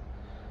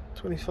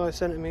 25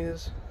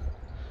 centimetres.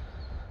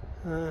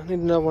 Need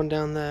another one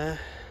down there.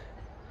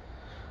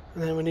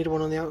 And then we need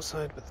one on the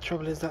outside, but the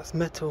trouble is that's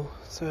metal,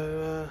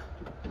 so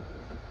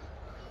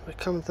we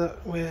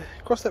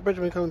cross that bridge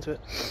when we come to it.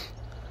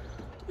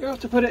 You have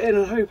to put it in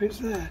and hope it's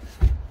there.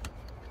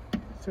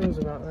 Feels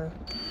about there.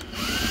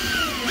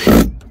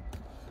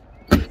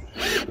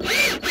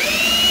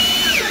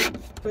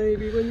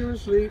 Baby, when you're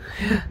asleep.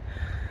 A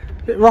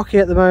bit rocky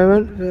at the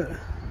moment, but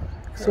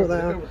sort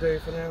that out. That'll do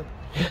for now.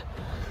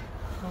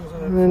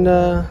 And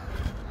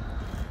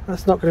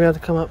that's not going to be able to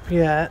come up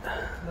yet.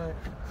 No.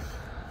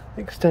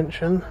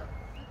 Extension.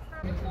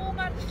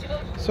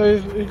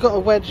 So we've got a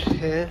wedge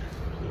here.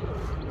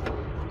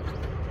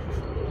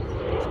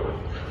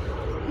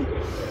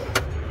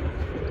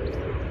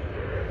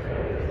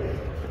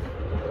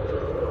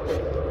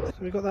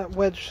 We've got that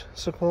wedge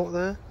support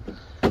there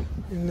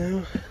in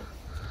now,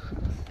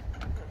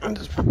 and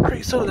it's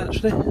pretty solid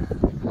actually.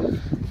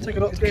 Take a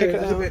lot to kick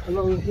it out. A bit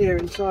along here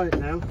inside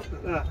now,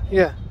 like that.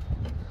 Yeah.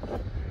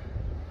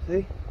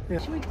 See? Yeah.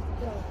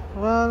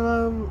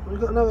 Well, we've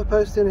got another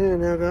post in here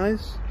now,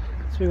 guys.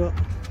 So we've got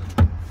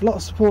a lot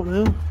of support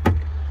now.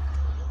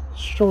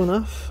 Strong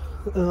enough.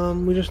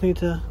 We just need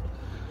to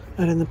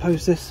add in the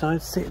post this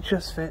side, so it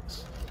just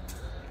fits.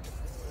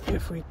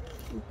 If we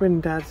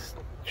bring Dad's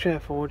chair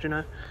forward, you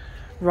know,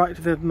 right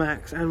to the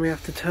max, and we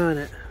have to turn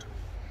it.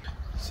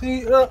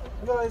 See, look,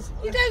 guys.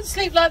 You don't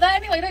sleep like that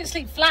anyway. You don't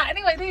sleep flat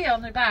anyway, do you,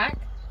 on the back?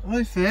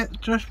 I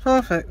fit just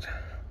perfect.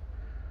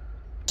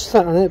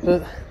 Sat on it,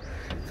 but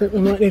I think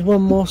we might need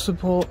one more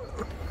support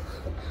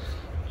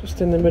just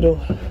in the middle.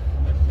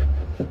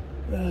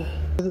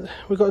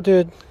 We've got to do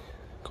a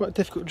quite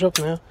difficult job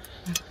now.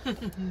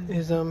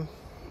 Is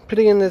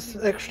putting in this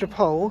extra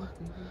pole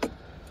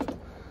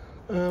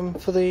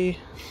for the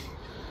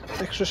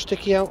extra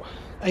sticky out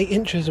 8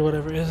 inches or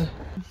whatever it is.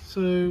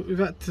 So we've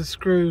had to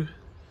screw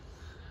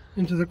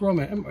into the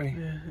grommet, haven't we?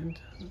 Yeah, and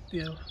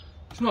yeah.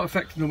 It's not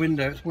affecting the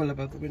window, it's well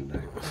above the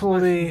window. For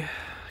the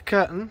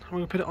curtain, I'm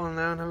going to put it on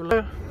now and have a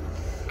look.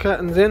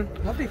 Curtains in.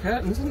 Lovely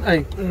curtains, isn't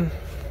they?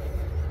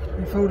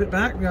 We fold it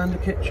back behind the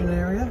kitchen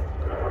area.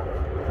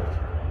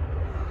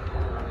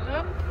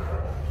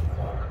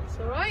 It's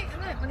alright,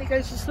 isn't it, when he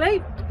goes to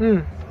sleep?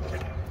 We've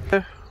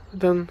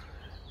done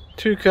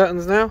 2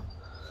 curtains now.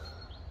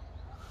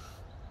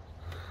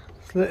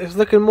 It's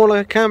looking more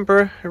like a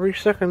camper every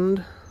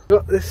second.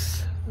 Got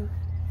this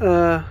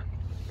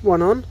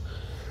one on,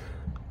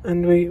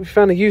 and we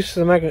found a use for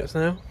the magnets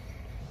now.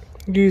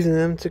 Using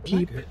them to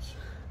keep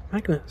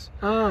magnets.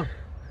 Ah,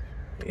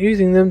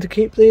 Using them to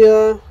keep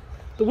the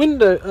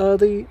window,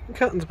 the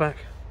curtains back.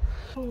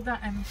 Pull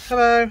that in.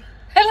 Hello.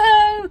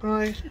 Hello.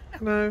 Hi.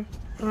 Hello.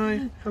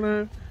 Hi.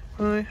 Hello.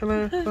 Hi.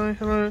 Hello. Hi.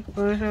 Hello.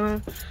 Hi.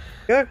 Hello.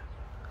 Go.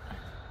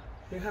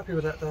 you happy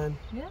with that, Dan?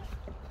 Yeah.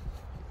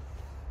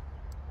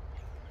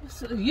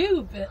 So you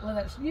a bit. Well,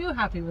 that's you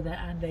happy with it,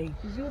 Andy,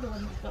 because you're the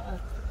one that's got a.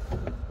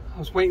 I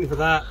was waiting for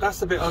that. That's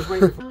the bit I was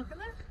waiting for. Look at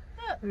that.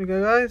 There you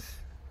go, guys.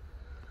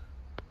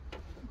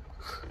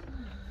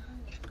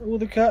 All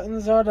the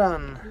curtains are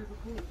done.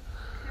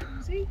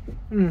 See?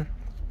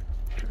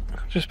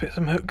 Just put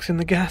some hooks in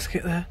the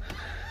gasket there.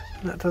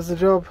 That does the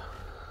job.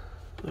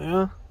 There you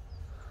are.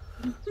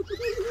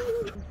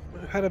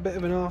 We've had a bit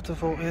of an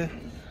afterthought here.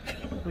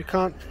 We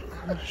can't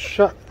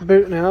shut the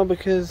boot now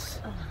because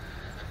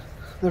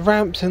the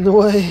ramp's in the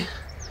way.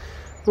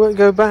 We won't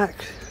go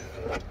back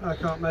I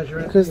can't measure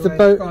it because the anyway.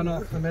 boat. It's gone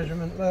off the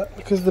measurement. But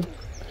Because the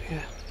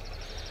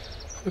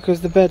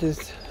bed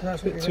is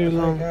that's a bit what too you're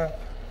gonna long. take out.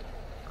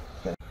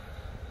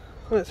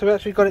 Right, so we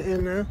actually got it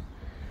in now.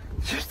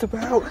 Just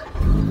about.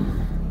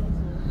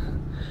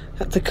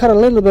 Had to cut a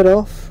little bit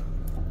off.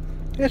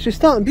 Yeah, she's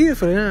starting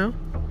beautifully now.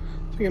 I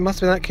think it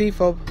must be that key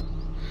fob.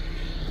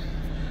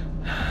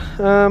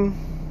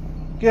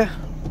 Yeah,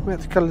 we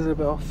had to cut a little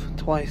bit off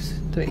twice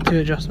to make 2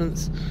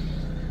 adjustments.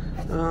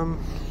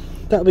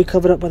 That'll be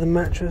covered up by the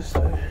mattress,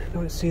 so you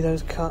won't see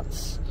those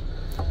cuts.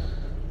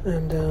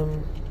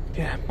 And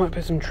yeah, might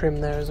put some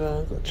trim there as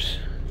well. Got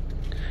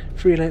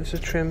 3 lengths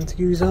of trim to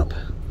use up.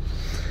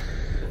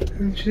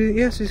 And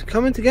yes, it's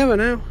coming together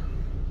now.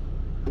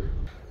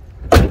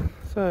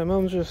 So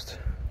Mum's just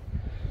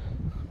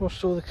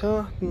washed all the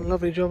car, done a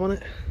lovely job on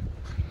it.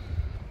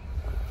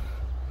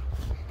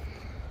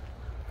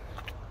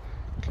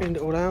 Cleaned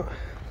it all out.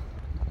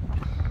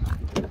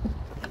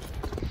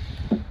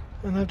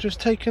 And I've just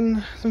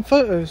taken some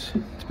photos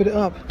to put it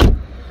up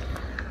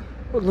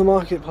on the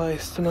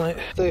marketplace tonight.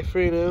 Day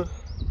 3 now.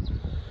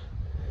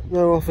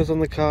 No offers on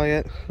the car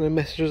yet, no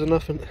messages or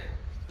nothing.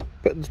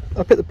 But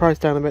I put the price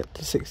down a bit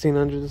to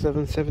 1,600 instead of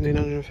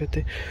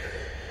 1,750.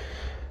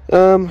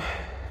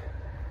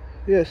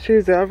 Yeah, it's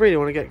Tuesday. I really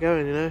want to get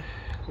going, you know.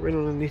 I really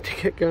want to need to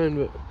get going,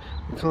 but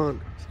I can't.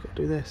 Just got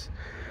to do this.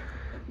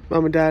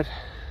 Mum and Dad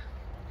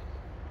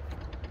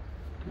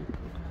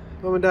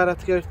have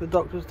to go to the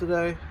doctors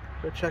today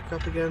for a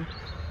check-up again.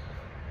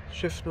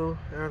 Shiftnal,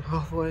 hour and a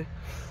half away.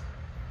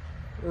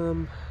 So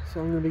I'm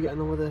going to be getting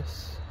on with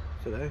this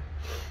today.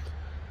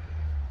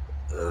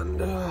 And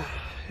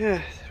yeah,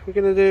 we're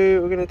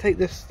gonna take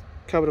this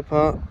cupboard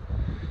apart,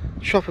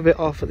 chop a bit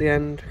off at the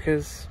end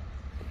because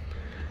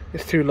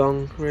it's too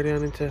long. Really, I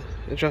need to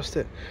adjust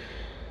it.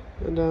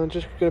 And I'm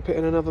just gonna put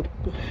in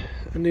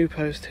a new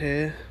post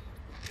here.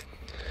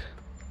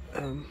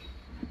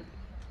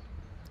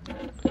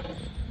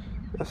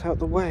 That's out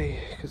the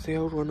way because the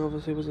old one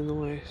obviously was in the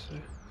way. So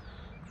I'm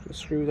gonna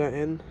screw that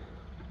in.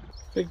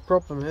 Big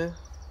problem here.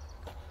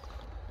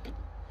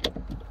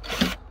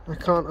 I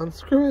can't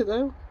unscrew it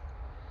though.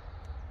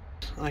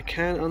 I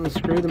can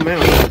unscrew the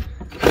mount.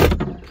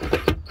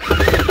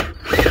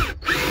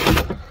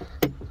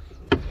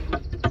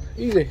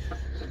 Easy.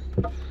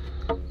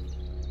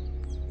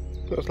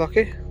 That was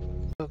lucky.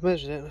 I've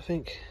measured it and I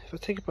think if I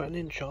take about an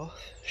inch off,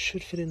 it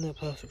should fit in there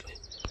perfectly.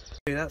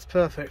 Okay, that's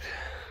perfect.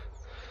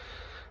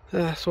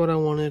 That's what I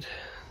wanted.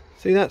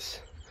 See,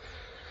 that's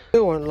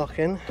still won't lock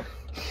in.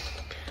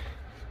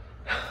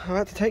 I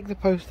had to take the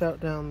post out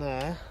down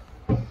there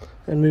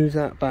and move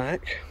that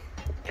back,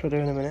 which I'll do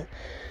in a minute.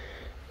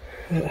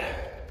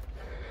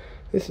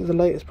 This is the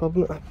latest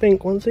problem. I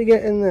think once we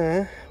get in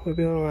there we'll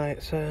be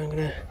alright, so I'm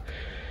gonna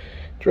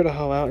drill a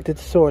hole out. I did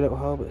saw a little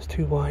hole but it's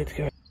too wide to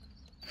go.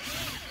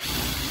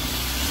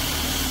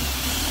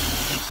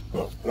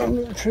 That's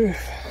the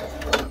truth.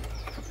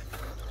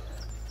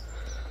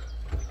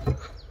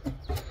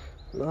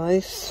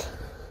 Nice.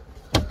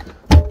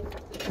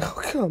 Oh,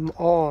 come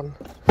on.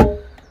 There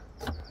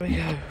we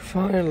go,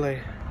 finally.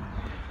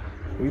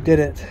 We did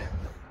it.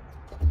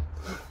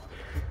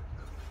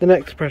 The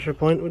next pressure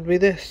point would be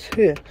this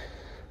here,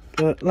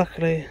 but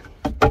luckily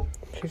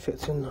she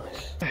fits in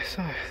nice.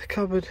 So the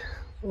cupboard,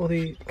 or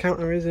the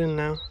counter is in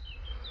now,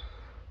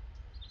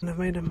 and I've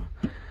made them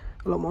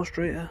a lot more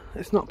straighter.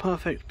 It's not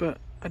perfect, but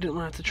I didn't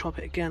want to have to chop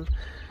it again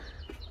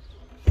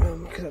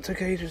because that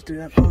took ages to do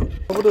that part.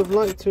 I would have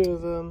liked to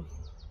have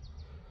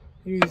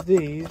used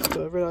these, but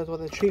I realised why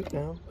they're cheap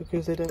now,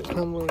 because they don't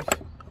come with,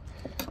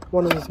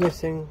 one of them's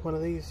missing one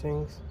of these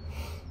things.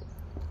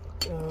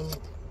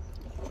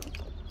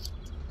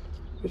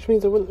 Which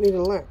means I wouldn't need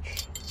a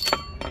latch.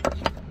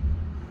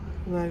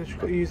 Now I've just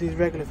got to use these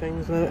regular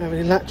things and I don't have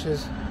any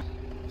latches.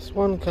 It's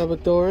one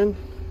cupboard door in.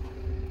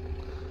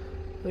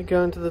 They're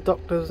going to the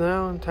doctors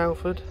now in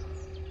Telford.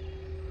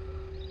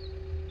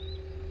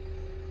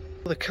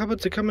 The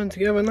cupboards are coming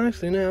together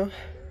nicely now.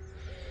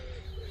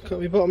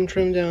 Got my bottom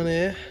trim down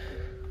here.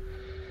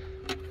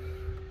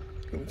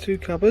 Got 2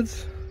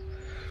 cupboards.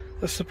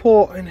 the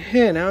support in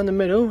here now in the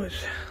middle,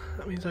 which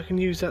that means I can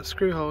use that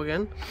screw hole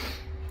again.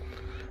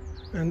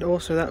 And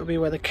also that will be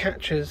where the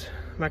catches,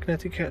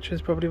 magnetic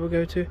catches, probably will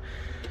go to.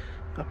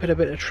 I put a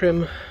bit of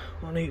trim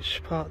on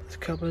each part of this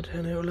cupboard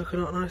and it will look a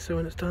lot nicer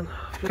when it's done.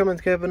 It's coming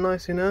together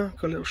nicely now.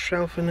 Got a little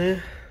shelf in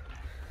here,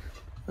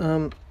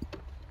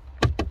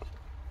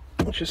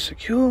 which is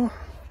secure,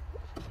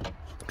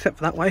 except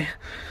for that way,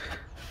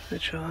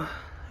 which I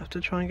have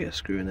to try and get a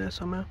screw in there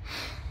somehow.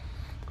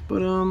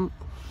 But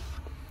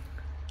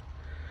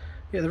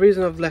yeah, the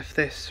reason I've left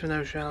this for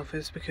no shelf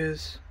is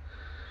because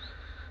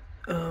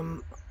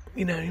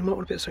you know, you might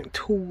want to put something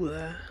tall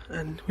there,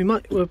 and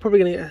we're probably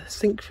going to get a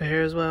sink for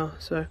here as well,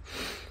 so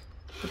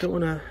I don't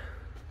want to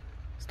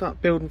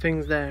start building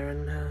things there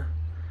and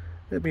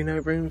there'll be no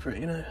room for it,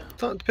 you know.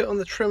 Starting to put on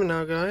the trim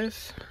now,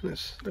 guys, and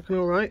it's looking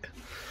alright.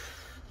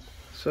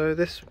 So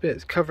this bit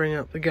is covering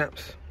up the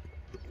gaps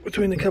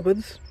between the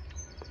cupboards.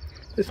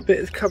 This bit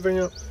is covering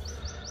up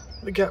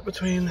the gap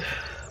between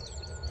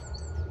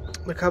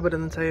the cupboard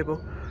and the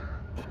table,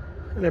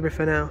 and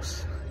everything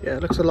else. Yeah,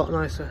 it looks a lot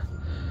nicer.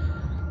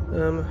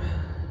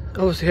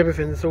 Obviously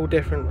everything's all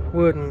different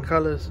wood and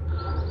colours,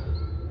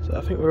 so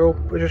I think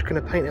we're just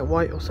going to paint it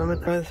white or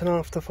something. As an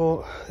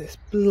afterthought, this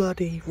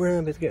bloody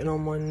ramp is getting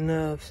on my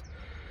nerves.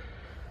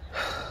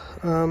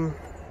 So I'm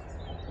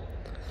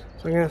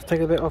going to have to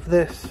take a bit off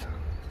this.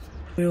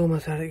 We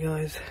almost had it,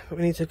 guys, but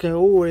we need to go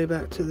all the way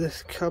back to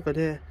this cupboard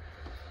here.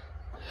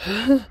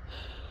 What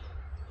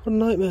a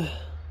nightmare.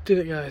 Did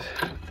it, guys.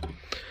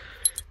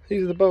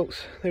 These are the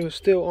bolts. They were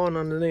still on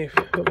underneath,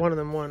 but one of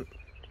them weren't.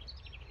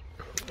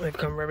 They've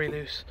come very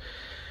loose.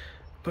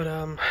 But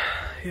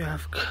yeah,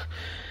 I've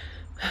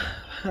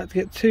had to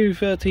get two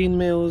 13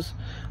 mils,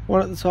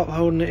 one at the top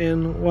holding it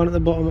in, one at the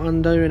bottom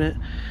undoing it.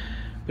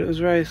 But it was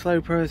a very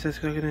slow process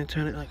because I could only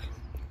turn it like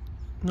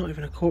not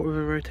even a quarter of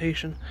a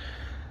rotation.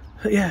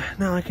 But yeah,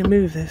 now I can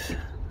move this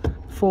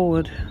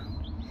forward,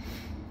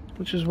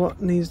 which is what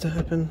needs to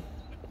happen.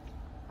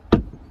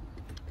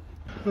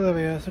 Well, there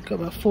we go. So I've got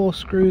about 4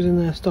 screws in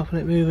there stopping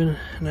it moving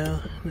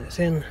now, and it's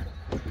in.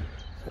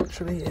 It's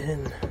actually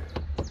in.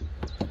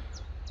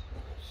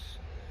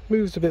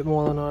 Moves a bit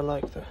more than I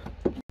like though.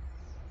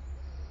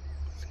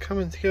 It's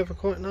coming together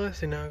quite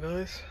nicely now,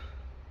 guys.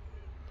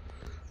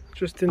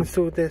 Just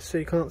installed this so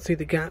you can't see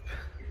the gap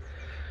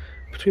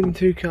between the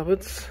two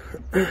cupboards.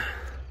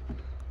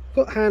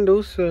 Got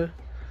handles, so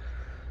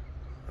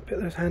I'll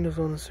put those handles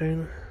on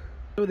soon.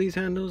 With these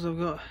handles I've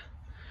got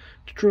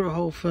to drill a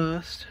hole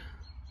first,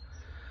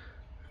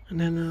 and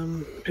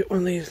then put one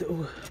of these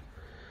little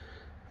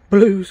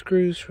blue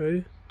screws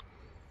through,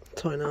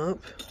 tighten it up,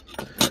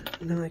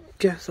 and then I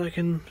guess I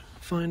can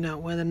find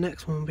out where the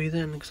next one will be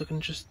then, because I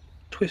can just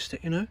twist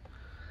it, you know.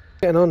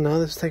 Getting on now,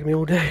 this is taking me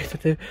all day to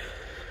do.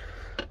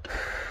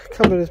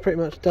 Cupboard is pretty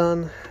much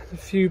done. There's a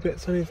few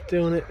bits I need to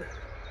do on it,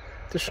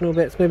 additional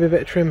bits, maybe a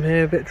bit of trim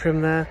here, a bit of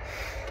trim there,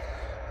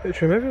 a bit of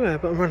trim everywhere,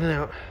 but I'm running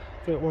out.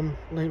 I've got one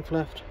length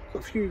left.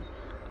 Got a few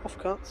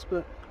offcuts,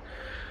 but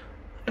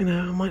you know,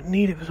 I might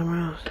need it for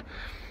somewhere else.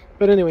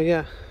 But anyway,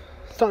 yeah,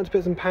 starting to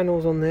put some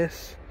panels on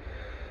this.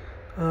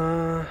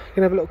 Gonna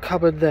have a little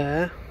cupboard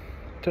there.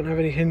 Don't have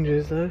any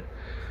hinges though.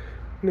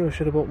 Knew I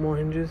should have bought more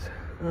hinges.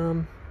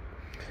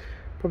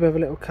 Probably have a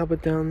little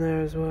cupboard down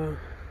there as well.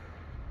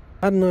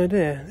 I had an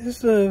idea.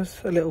 This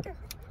is a little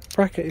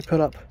bracket you put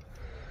up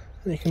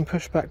and you can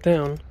push back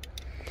down.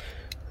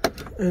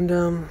 And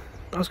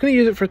I was going to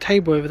use it for a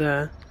table over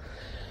there,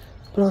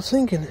 but I was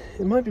thinking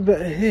it might be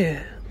better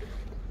here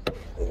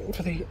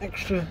for the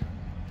extra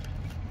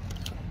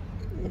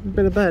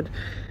bit of bed,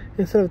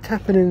 instead of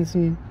tapping in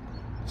some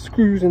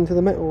screws into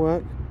the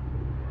metalwork.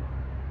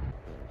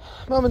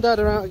 Mum and Dad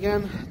are out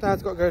again.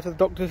 Dad's got to go to the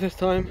doctors this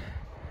time.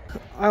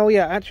 Oh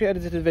yeah, I actually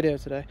edited a video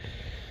today,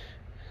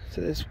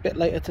 so it's a bit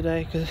later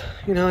today because,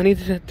 you know, I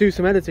needed to do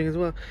some editing as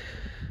well,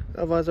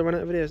 otherwise I run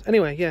out of videos.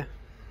 Anyway, yeah,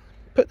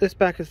 put this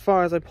back as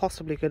far as I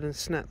possibly could and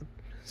snap the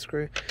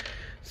screw.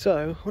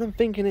 So what I'm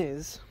thinking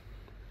is,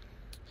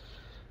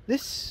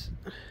 this,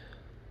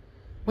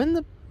 when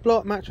the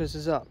blow-up mattress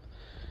is up,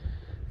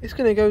 it's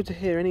going to go to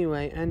here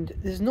anyway, and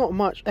there's not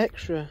much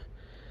extra.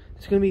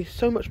 There's going to be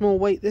so much more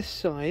weight this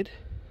side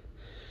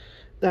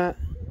that,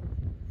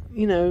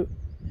 you know,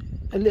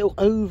 a little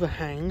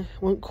overhang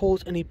won't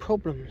cause any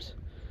problems,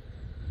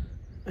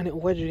 and it'll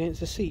wedge against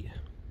the seat.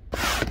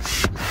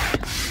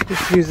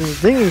 Just using the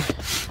dinghy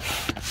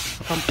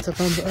pump to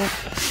pump it up.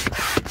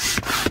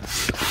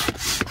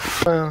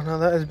 Well, now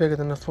that is bigger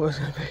than I thought it was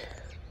going to be.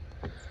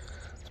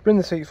 Let's bring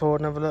the seat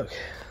forward and have a look.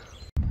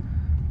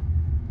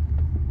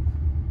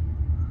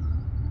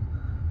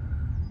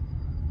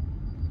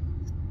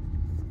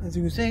 As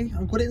you can see,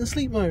 I've got it in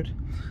sleep mode,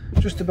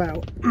 just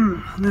about.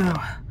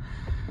 Now,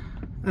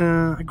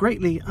 I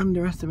greatly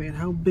underestimated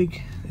how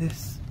big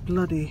this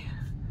bloody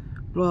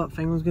blow-up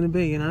thing was going to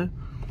be, you know.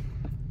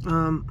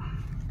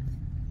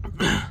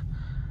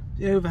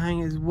 The overhang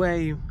is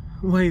way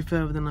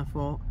further than I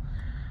thought,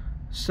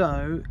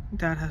 so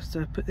Dad has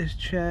to put this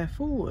chair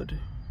forward,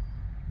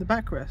 the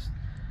backrest.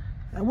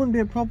 That wouldn't be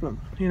a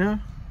problem, you know.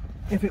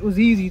 if it was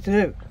easy to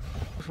do.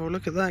 Oh,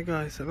 look at that,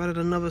 guys, I've added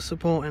another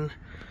support in.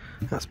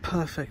 That's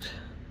perfect.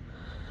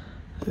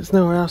 There's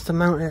nowhere else to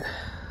mount it.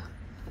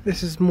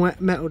 This is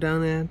wet metal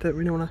down there, don't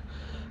really want to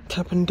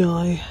tap and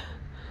die.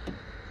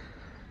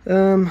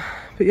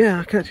 But yeah,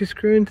 I can actually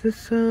screw into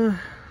this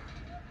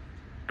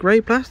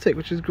grey plastic,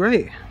 which is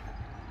great.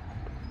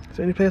 It's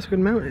the only place I could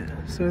mount it,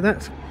 so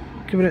that's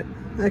giving it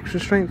extra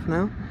strength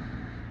now.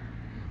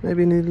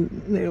 Maybe need a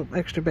little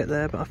extra bit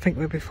there, but I think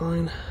we'll be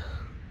fine.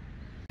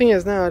 Thing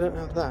is, now I don't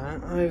have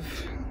that,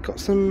 I've got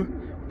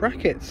some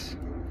brackets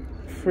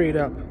freed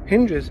up,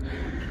 hinges,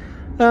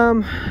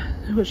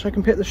 which I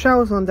can put the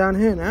shelves on down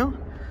here now,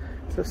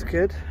 so that's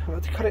good. I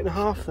had to cut it in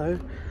half though,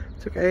 it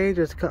took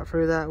ages to cut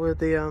through that with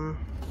the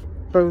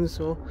bone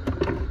saw.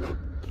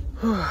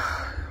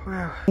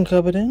 Wow.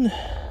 Cupboard in,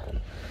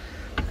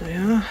 there we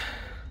are.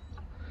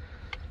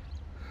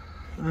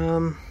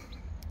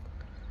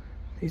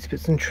 These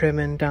bits and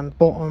trimming down the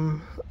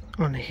bottom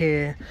on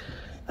here,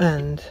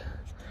 and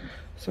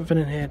something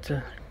in here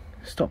to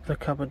stop the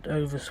cupboard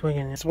over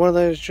swinging. It's one of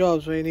those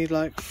jobs where you need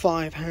like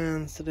 5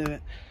 hands to do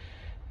it,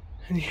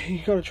 and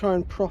you got to try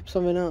and prop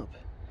something up.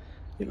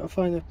 You've got to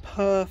find the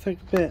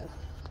perfect bit.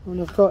 What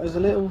I've got is a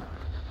little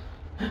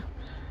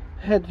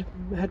head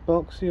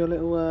box, your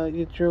little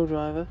your drill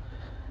driver,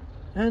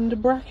 and a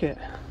bracket,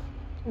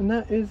 and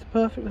that is the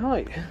perfect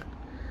height,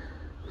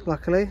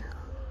 luckily.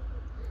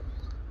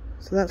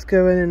 So that's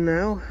going in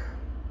now.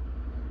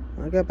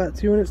 I'll go back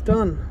to you when it's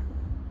done.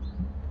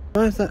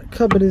 Guys, that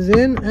cupboard is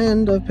in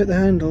and I've put the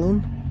handle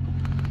on.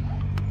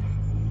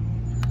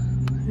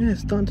 Yeah,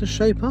 it's starting to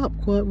shape up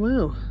quite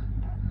well,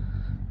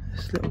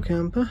 this little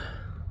camper.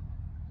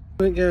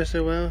 It didn't go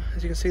so well.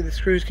 As you can see, the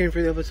screws came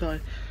through the other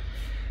side.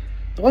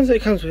 The ones that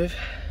it comes with,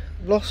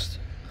 I've lost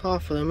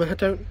half of them, and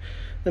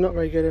they're not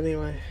very good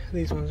anyway.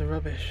 These ones are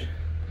rubbish.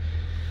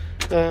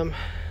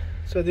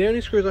 So the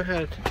only screws I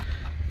had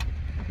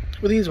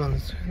were these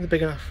ones, the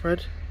big enough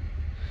thread.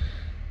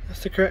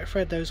 That's the correct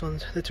thread, those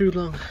ones. They're too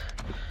long.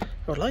 I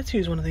would like to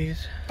use one of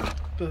these,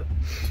 but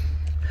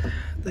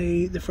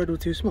the thread was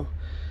too small.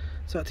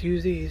 So I had to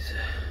use these.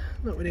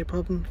 Not really a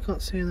problem, can't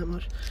see them that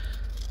much.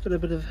 Got a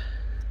bit of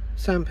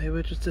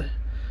sandpaper just to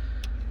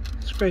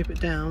scrape it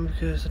down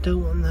because I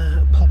don't want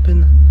that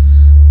popping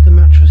the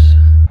mattress.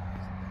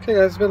 Okay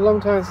guys, it's been a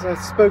long time since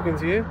I've spoken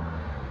to you,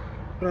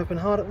 but I've been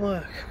hard at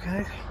work,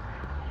 okay?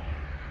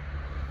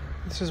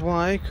 This is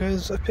why,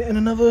 because I put in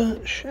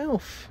another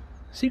shelf.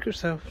 Secret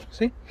shelf,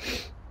 see?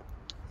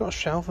 Not a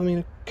shelf, I mean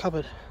a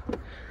cupboard.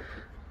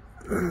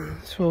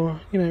 It's for,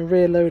 you know,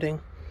 rear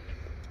loading.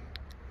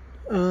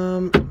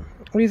 The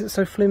reason it's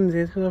so flimsy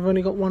is because I've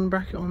only got one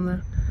bracket on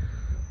there.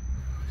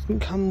 It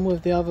didn't come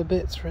with the other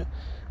bits for it.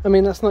 I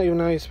mean, that's not even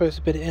how you're supposed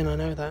to put it in, I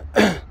know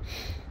that.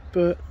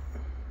 But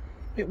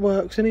it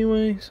works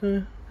anyway,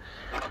 so...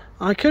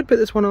 I could put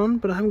this one on,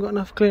 but I haven't got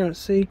enough clearance,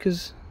 see,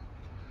 because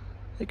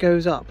it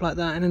goes up like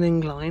that in an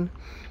incline.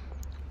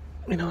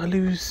 You know, I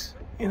lose,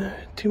 you know,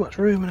 too much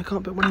room and I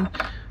can't put one in.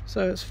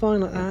 So it's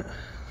fine like that.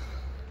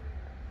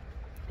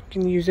 I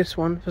can use this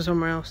one for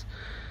somewhere else.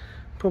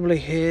 Probably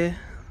here.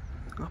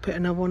 I'll put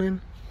another one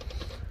in.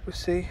 We'll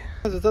see.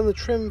 I've done the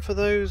trim for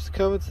those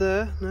cupboards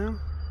there now.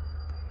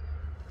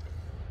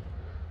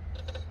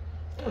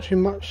 Not too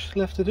much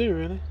left to do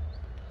really.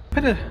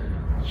 Put a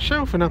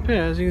shelving up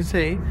here, as you can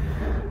see,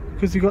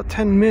 because you've got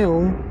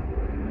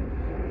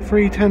 10mm,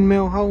 3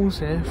 10mm holes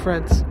here,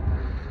 threads.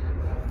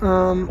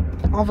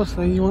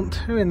 Obviously you want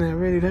 2 in there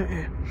really, don't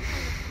you?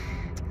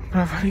 But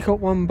I've only got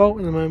 1 bolt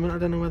at the moment, I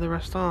don't know where the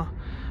rest are.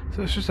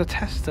 So it's just a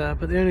tester,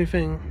 but the only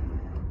thing,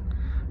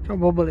 look how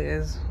wobbly it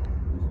is.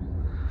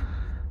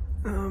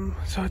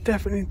 So I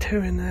definitely need 2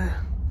 in there.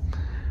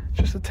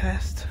 Just a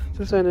test,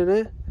 just in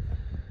it.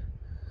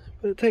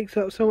 But it takes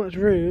up so much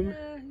room.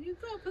 Yeah,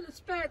 you've got to put the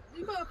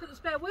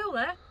spare wheel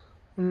there.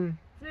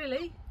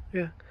 Really?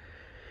 Yeah.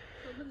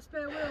 Put the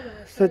spare wheel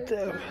there. So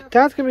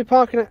Dad's going to be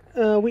parking at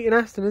Wheaton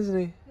Aston, isn't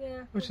he?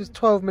 Yeah. Which is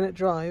 12-minute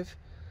drive,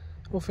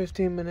 or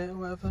 15-minute, or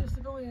whatever. It's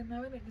just annoying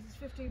though, isn't it? Because it's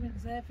 15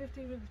 minutes there,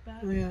 15 minutes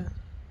back. Yeah.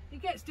 He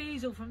gets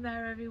diesel from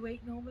there every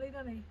week normally,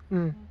 doesn't he?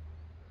 So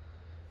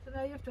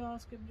now you have to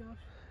ask him, Josh.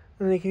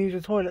 And then he can use the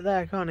toilet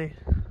there, can't he?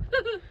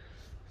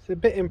 It's a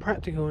bit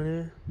impractical in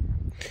here.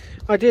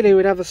 Ideally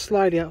we'd have a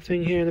slidey up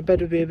thing here and the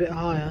bed would be a bit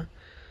higher.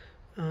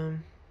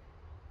 Slide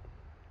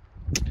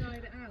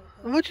it out.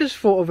 I just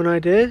thought of an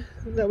idea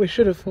that we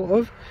should have thought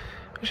of.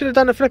 We should have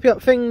done a flippy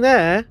up thing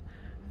there.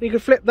 You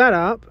could flip that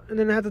up and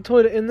then have the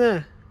toilet in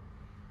there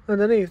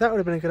underneath. That would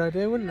have been a good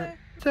idea, wouldn't it?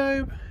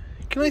 So,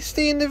 can I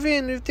stay in the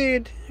van with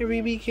Dad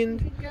every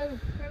weekend? Go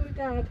with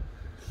Dad.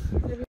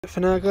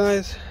 For now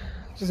guys,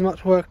 just as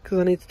much work as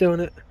I need to do on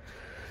it.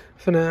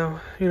 For now,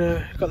 you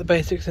know, got the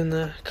basics in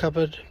there,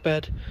 cupboard,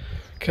 bed,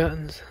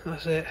 curtains,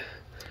 that's it.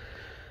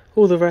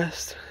 All the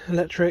rest,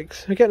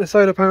 electrics. We're getting a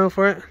solar panel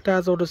for it.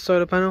 Dad's ordered a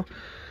solar panel.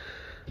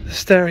 The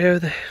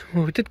stereo,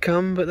 well, it did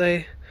come, but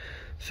they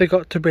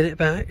forgot to bring it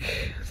back,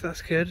 so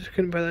that's good.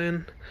 Couldn't put that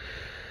in.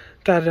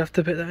 Dad'd have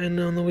to put that in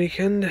on the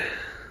weekend.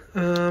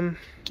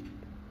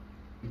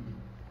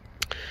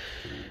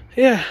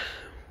 Yeah,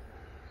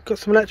 got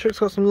some electrics,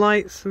 got some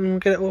lights, and we'll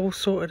get it all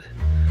sorted.